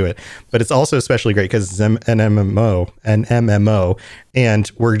takes us to do it. But it's also especially great because it's an MMO,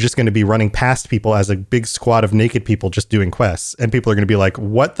 and we're just going to be running past people as a big squad of naked people just doing quests, and people are going to be like,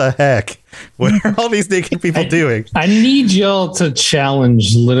 "What the heck? What are all these naked people doing?" I need y'all to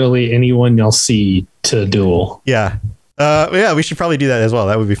challenge literally anyone y'all see to duel. Yeah. We should probably do that as well.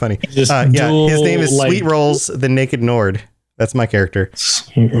 That would be funny. His name is Sweet Rolls the Naked Nord. That's my character.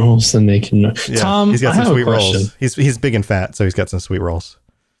 Sweet Rolls the Naked Nord. Yeah, Tom, he's got some sweet question. Rolls. He's big and fat, so he's got some sweet rolls.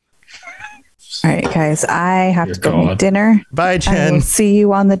 All right, guys, I have to go eat dinner. Bye, Jen. I will see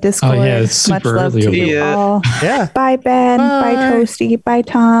you on the Discord. Oh, yeah, it's super Much love early. to you all. Yeah. Bye, Ben. Bye, Toasty. Bye,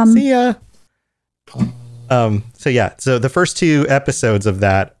 Tom. See ya. So the first 2 episodes of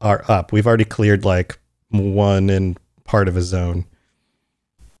that are up. We've already cleared like 1 and part of a zone.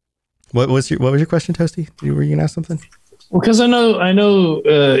 What was your question, Toasty? Were you gonna ask something? Because I know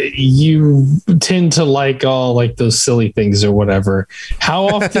you tend to like all like those silly things or whatever. How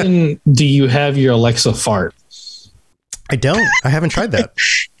often do you have your Alexa fart? I don't. I haven't tried that.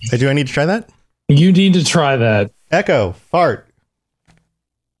 Do I need to try that? You need to try that. Echo, fart.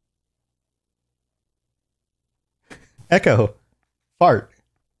 Echo, fart.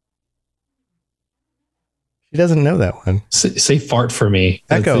 She doesn't know that one. Say fart for me.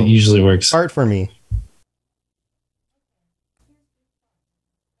 Echo. That usually works. Fart for me.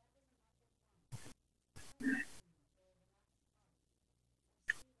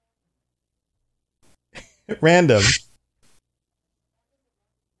 Random.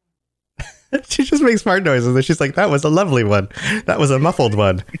 She just makes fart noises, and she's like, "That was a lovely one. That was a muffled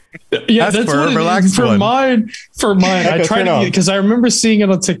one." Yeah, that's for what a relaxed for one. mine. Echo, I tried to, because I remember seeing it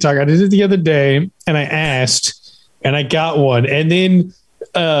on TikTok. I did it the other day, and I asked, and I got one, and then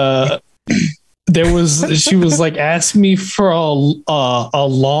she was like, "Ask me for a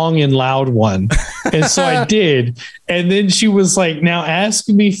long and loud one," and so I did, and then she was like, "Now ask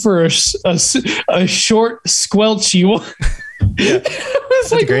me for a short squelchy one." Yeah. I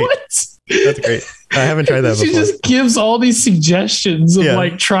was like, great. "What?" That's great. I haven't tried that before. She just gives all these suggestions of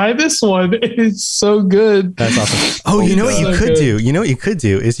like, try this one. It's so good. That's awesome. Oh, you know what you could do? You know what you could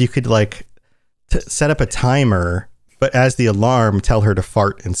do is you could like set up a timer, but as the alarm, tell her to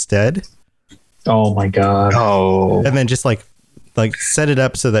fart instead. Oh my god. Oh. And then just like set it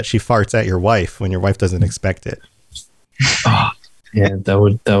up so that she farts at your wife when your wife doesn't expect it. Yeah, that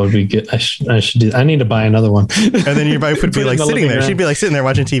would be good. I should do. I need to buy another one. And then your wife would be like sitting there. She'd be like sitting there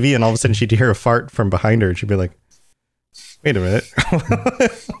watching TV, and all of a sudden she'd hear a fart from behind her, and she'd be like, "Wait a minute,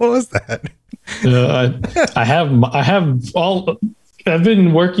 what was that?" I've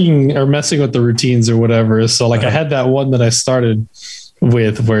been working or messing with the routines or whatever. So like I had that one that I started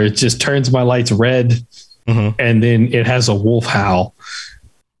with where it just turns my lights red, and then it has a wolf howl.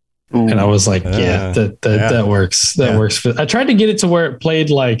 Ooh. And I was like, that works. That works. I tried to get it to where it played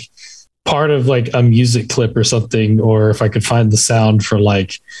like part of like a music clip or something, or if I could find the sound for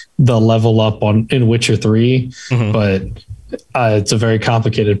like the level up in Witcher 3, but it's a very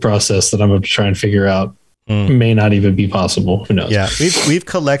complicated process that I'm going to try and figure out. May not even be possible. Who knows? Yeah, we've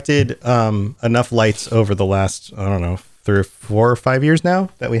collected enough lights over the last, I don't know, 3 or 4 or 5 years now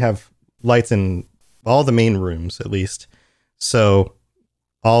that we have lights in all the main rooms at least. So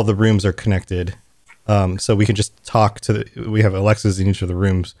all the rooms are connected. So we can just talk we have Alexas in each of the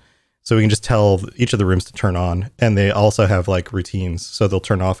rooms. So we can just tell each of the rooms to turn on. And they also have like routines. So they'll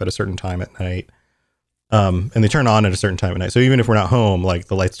turn off at a certain time at night. And they turn on at a certain time at night. So even if we're not home, like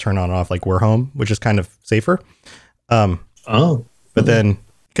the lights turn on and off like we're home, which is kind of safer. But then,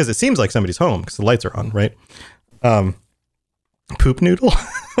 because it seems like somebody's home because the lights are on, right? Poop noodle?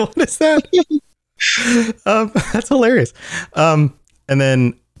 What is that? That's hilarious. And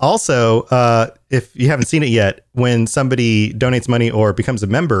then also, if you haven't seen it yet, when somebody donates money or becomes a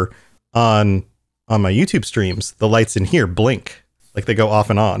member on my YouTube streams, the lights in here blink, like they go off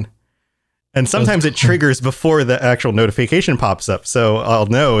and on. And sometimes it triggers before the actual notification pops up. So I'll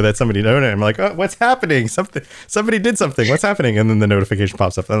know that somebody donated. I'm like, oh, what's happening? Somebody did something. What's happening? And then the notification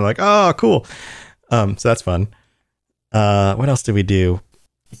pops up. And I'm like, oh, cool. So that's fun. What else did we do?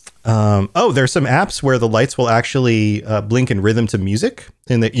 There's some apps where the lights will actually blink in rhythm to music,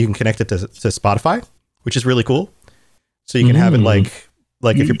 and that you can connect it to Spotify, which is really cool. So you can have it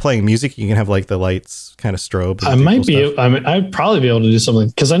like if you're playing music, you can have like the lights kind of strobe. I'd probably be able to do something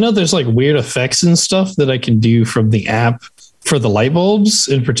because I know there's like weird effects and stuff that I can do from the app for the light bulbs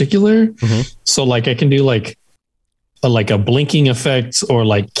in particular. So like I can do like a blinking effect or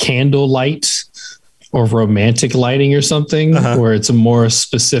like candle light or romantic lighting or something where it's a more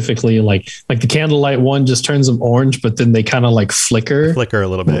specifically like the candlelight one just turns them orange, but then they kind of like flicker a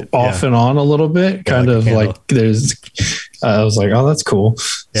little bit off and on a little bit, kind of like there's, I was like, oh, that's cool.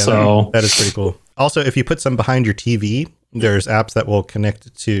 Yeah, so that is pretty cool. Also, if you put some behind your TV, there's apps that will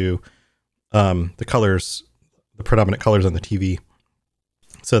connect to the colors, the predominant colors on the TV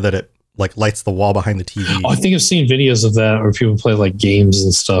so that it like lights the wall behind the TV. Oh, I think I've seen videos of that where people play like games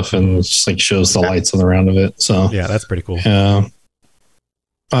and stuff and it just like shows the lights on the round of it. So yeah, that's pretty cool. Yeah.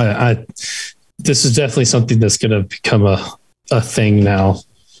 This is definitely something that's going to become a thing now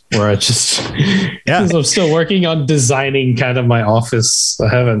where I just, because I'm still working on designing kind of my office. I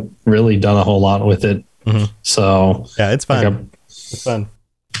haven't really done a whole lot with it. So yeah, it's fun. It's fun.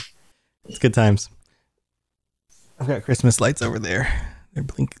 It's good times. I've got Christmas lights over there. They're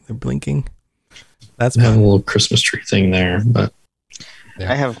blinking. That's I have a little Christmas tree thing there, but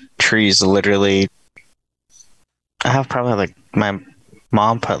I have trees literally. I have probably like my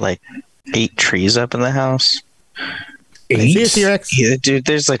mom put like 8 trees up in the house. 8? Yeah, dude,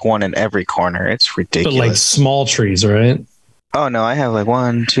 there's like one in every corner. It's ridiculous. But like small trees, right? Oh no, I have like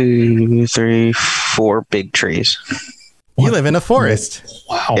 1, 2, 3, 4 big trees. You live in a forest.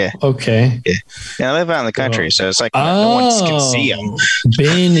 Wow. Yeah. Okay. Yeah, I live out in the country, so it's like no one can see them.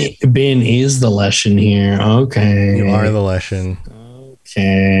 Ben is the Leshen here. Okay. You are the Leshen.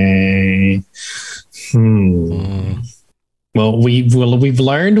 Okay. Well, we've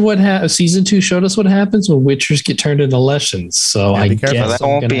learned what season 2 showed us what happens when Witchers get turned into Leshens. So I guess that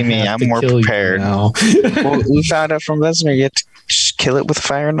won't be me. I'm more prepared. Well, we found out from Lesnar you have to just kill it with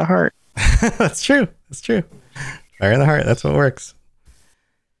fire in the heart. That's true. Fire in the heart. That's what works.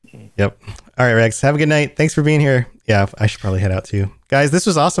 Yep. All right, Rex. Have a good night. Thanks for being here. Yeah, I should probably head out too. Guys, this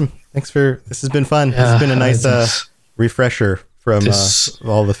was awesome. This has been fun. This has been a nice refresher from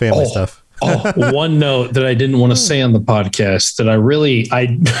all the family stuff. One note that I didn't want to say on the podcast that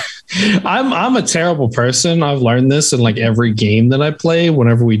I'm a terrible person. I've learned this in like every game that I play.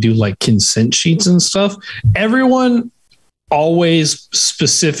 Whenever we do like consent sheets and stuff, everyone always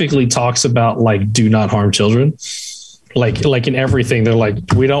specifically talks about like do not harm children. Like in everything, they're like,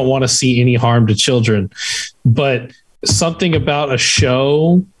 we don't want to see any harm to children. But something about a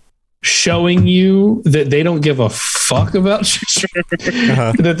show showing you that they don't give a fuck about children,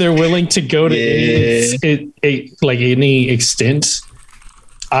 that they're willing to go to any extent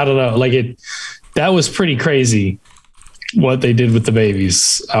I don't know. Like that was pretty crazy what they did with the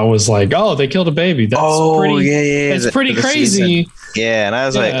babies. I was like, oh, they killed a baby. That's It's pretty crazy. Season. Yeah. And I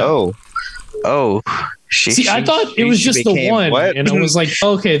was like, oh, I thought it was just the one, what? And I was like,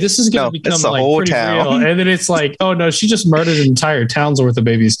 okay, this is going to become like pretty town. Real. And then it's like, oh no, she just murdered an entire town's worth of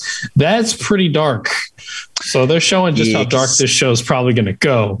babies. That's pretty dark. So they're showing just how dark this show is probably going to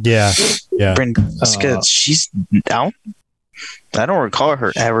go. Yeah. That's good. She's down. I don't recall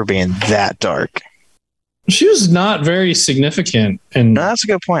her ever being that dark. She was not very significant. And no, that's a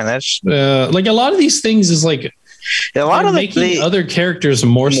good point. That's like a lot of these things is like a lot of making other characters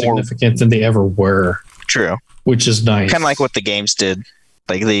more significant than they ever were. True. Which is nice. Kind of like what the games did.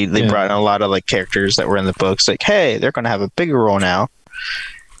 Like they brought in a lot of like characters that were in the books. Like, hey, they're going to have a bigger role now.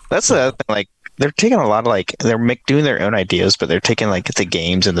 That's the other thing. Like they're taking a lot of like they're doing their own ideas, but they're taking like the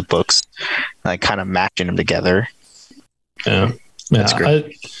games and the books, like kind of matching them together. Yeah, that's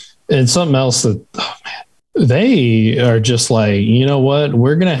great. And something else that they are just like, you know what,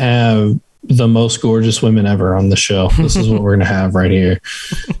 we're gonna have the most gorgeous women ever on the show. This is what we're gonna have right here.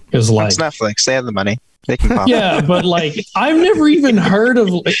 Because like it's Netflix, they have the money. They can pop yeah, but like I've never even heard of,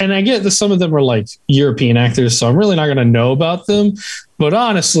 and I get that some of them are like European actors, so I'm really not gonna know about them. But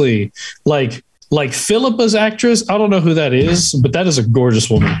honestly, like Philippa's actress, I don't know who that is, but that is a gorgeous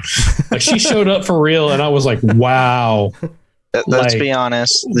woman. Like she showed up for real, and I was like, wow. Let's be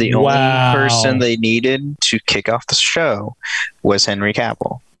honest. The only person they needed to kick off the show was Henry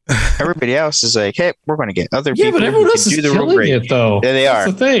Cavill. Everybody else is like, hey, we're going to get other people. Yeah, but everyone else is killing it, though. Yeah, they are.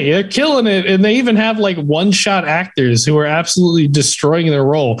 That's the thing. They're killing it. And they even have like one-shot actors who are absolutely destroying their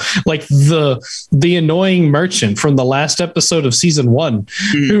role. Like the annoying merchant from the last episode of season 1,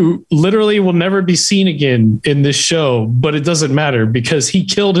 who literally will never be seen again in this show, but it doesn't matter because he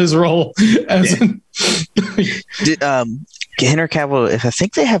killed his role as Henry Cavill, if I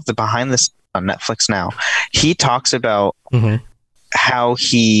think they have the behind this on Netflix now, he talks about how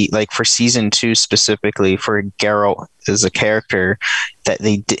he, like for season 2 specifically, for Geralt as a character, that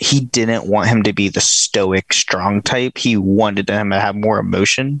he didn't want him to be the stoic, strong type. He wanted him to have more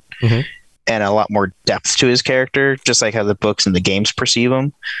emotion and a lot more depth to his character, just like how the books and the games perceive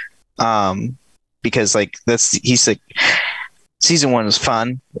him. Because like he's like, season 1 was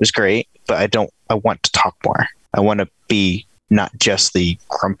fun, it was great, but I want to talk more. I want to be not just the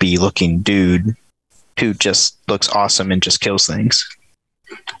grumpy looking dude who just looks awesome and just kills things.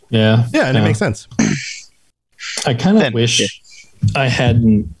 Yeah. Yeah. And it makes sense. I kind of wish I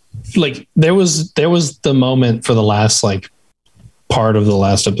hadn't, like, there was the moment for the last, like, part of the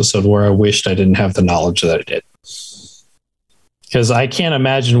last episode where I wished I didn't have the knowledge that I did. Because I can't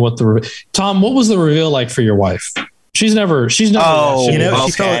imagine what Tom, what was the reveal like for your wife? She's never. Oh, you know,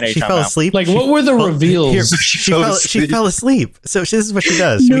 she fell asleep. Like, what were the reveals? She fell asleep. So this is what she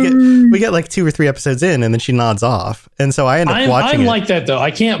does. We get like 2 or 3 episodes in, and then she nods off. And so I end up watching. I'm like that though.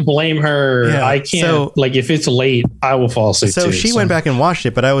 I can't blame her. Yeah, I can't. So, like, if it's late, I will fall asleep. So she went back and watched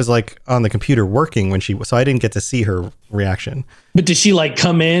it, but I was like on the computer working when so I didn't get to see her reaction. But did she like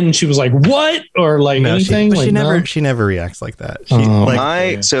come in? And she was like, "What?" or like anything? She never reacts like that.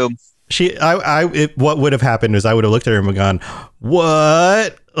 What would have happened is I would have looked at her and gone,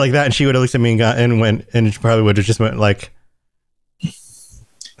 "What?" like that, and she would have looked at me and she probably would have just went like.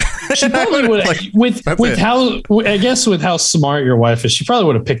 She probably would have, with how smart your wife is. She probably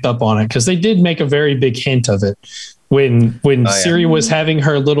would have picked up on it because they did make a very big hint of it when Ciri was having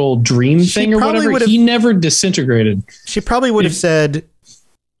her little dream thing or whatever. He never disintegrated. She probably would have said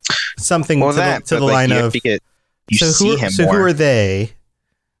something to the line of, "Who are they?"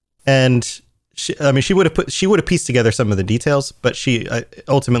 And she would have pieced together some of the details, but she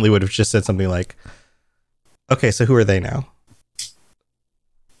ultimately would have just said something like, "Okay, so who are they now?"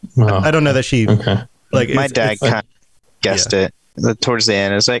 I don't know that she like. My dad kind of guessed it towards the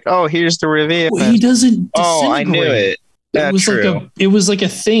end. It's like, "Oh, here's the reveal." Well, he doesn't. Oh, I knew it. It was like a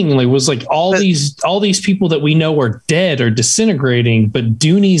thing. Like, it was like all these people that we know are dead or disintegrating, but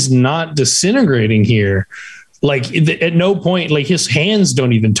Dooney's not disintegrating here. Like, at no point, like, his hands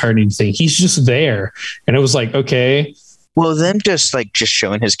don't even turn anything. He's just there. And it was like, okay. Well, then just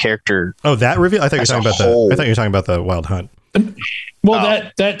showing his character. Oh, that reveal? I thought you were talking about the Wild Hunt.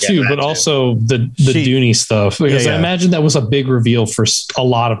 Well, that too, but also the Dooney stuff. Because I imagine that was a big reveal for a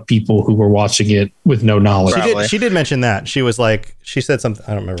lot of people who were watching it with no knowledge. She did mention that. She was like, she said something,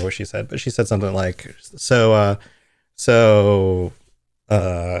 I don't remember what she said, but she said something like,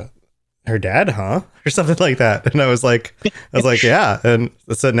 her dad, huh? Or something like that. And I was like, yeah. And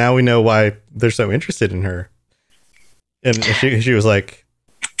so now we know why they're so interested in her. And she was like,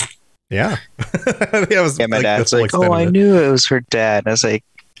 yeah. My dad's like, oh, I knew it was her dad. And I was like,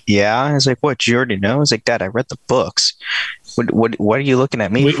 yeah. I was like, what? You already know? I was like, Dad, I read the books. What are you looking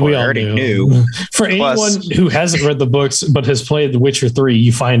at me for? We I all already knew. knew. For anyone who hasn't read the books but has played The Witcher 3,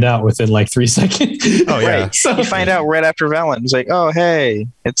 you find out within like 3 seconds. Oh yeah. Right. So you find out right after Velen. It's like, oh hey,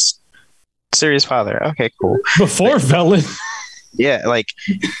 it's Ciri's father. Okay, cool. Before Velen. Yeah, like,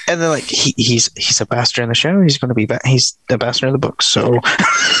 and then like he's a bastard in the show. He's going to be he's a bastard in the books. So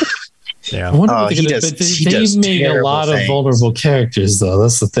yeah, I wonder what they're gonna, they've made a lot of vulnerable characters though.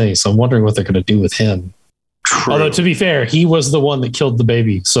 That's the thing. So I'm wondering what they're going to do with him. True. Although to be fair, he was the one that killed the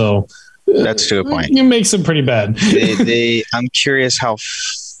baby. So that's to a point. It makes him pretty bad. I'm curious how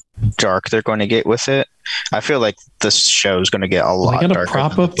dark they're going to get with it. I feel like this show is going to get a lot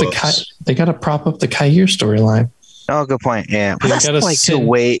darker. They got to prop up the Kair storyline. Oh, good point. Yeah, but that's like to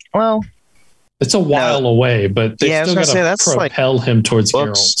wait. Well, it's a while away, but they still got to propel him towards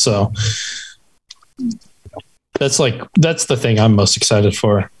Geralt. So that's the thing I'm most excited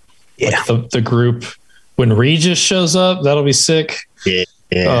for. Yeah, like the group when Regis shows up, that'll be sick. Yeah.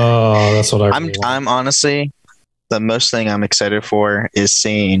 Oh, that's what I'm honestly the most thing I'm excited for is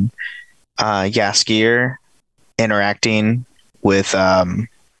seeing Jaskier interacting with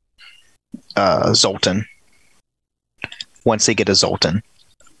Zoltan. Once they get a Zoltan,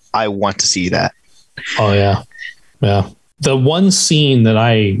 I want to see that. Oh yeah. The one scene that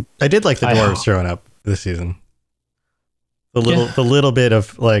I did like the dwarves showing up this season. The little bit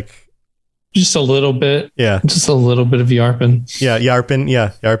of like. Just a little bit. Yeah. Just a little bit of Yarpin. Yeah.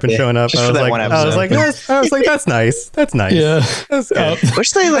 Yarpin showing up. I was like, that's nice. That's nice. Yeah. That's good.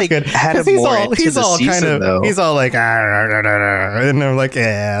 Wish they like had him more into the season, though. He's all like, and I'm like,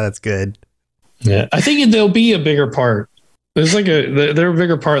 yeah, that's good. Yeah. I think there'll be a bigger part. There's like they're a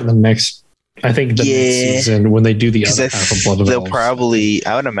bigger part in the next, I think the next season when they do the other half of Blood of They'll Elves. probably,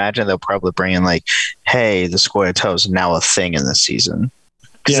 I would imagine they'll probably bring in like, hey, the Scoia'tael is now a thing in this season.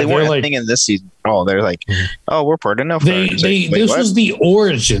 Because they weren't a thing in this season at all. They're like, oh, we're part of enough. This was the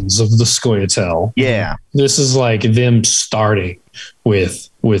origins of the Scoia'tael. Yeah. This is like them starting with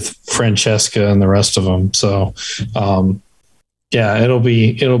Francesca and the rest of them. So, yeah, it'll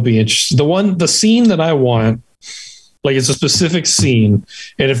be interesting. The scene that I want, like it's a specific scene,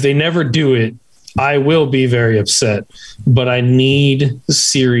 and if they never do it, I will be very upset. But I need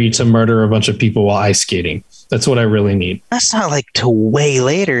Ciri to murder a bunch of people while ice skating. That's what I really need. That's not like till way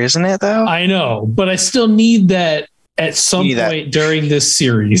later, isn't it, though? I know, but I still need that at some point during this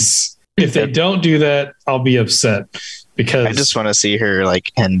series. If they don't do that, I'll be upset because I just want to see her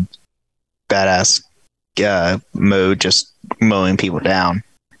like in badass mode, just mowing people down.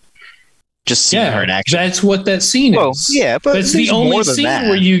 Just seeing her in action. That's what that scene is. Yeah, but that's the only scene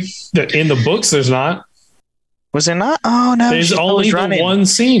where in the books there's not. Was there not? Oh no! There's only the one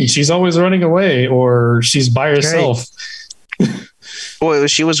scene. She's always running away, or she's by herself. Well,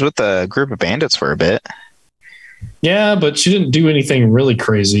 she was with a group of bandits for a bit. Yeah, but she didn't do anything really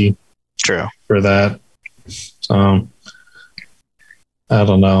crazy. True for that. So I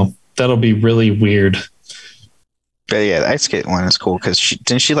don't know. That'll be really weird. But yeah, the ice skate one is cool because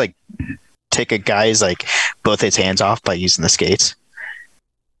didn't she like take a guy's like both his hands off by using the skates?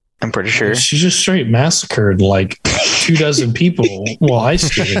 I'm pretty sure she just straight massacred like 24 people while ice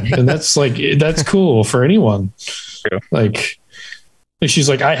skating, and that's cool for anyone. True. Like she's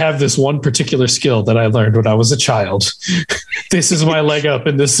like, I have this one particular skill that I learned when I was a child. This is my leg up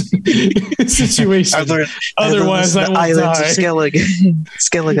in this situation. Otherwise, I will die.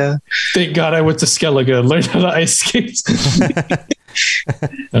 Skellige. Thank God I went to Skellige and learned how to ice skate.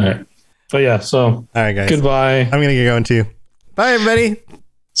 All right, but yeah. So all right, guys. Goodbye. I'm gonna get going too. Bye, everybody.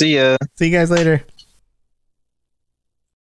 See ya. See you guys later.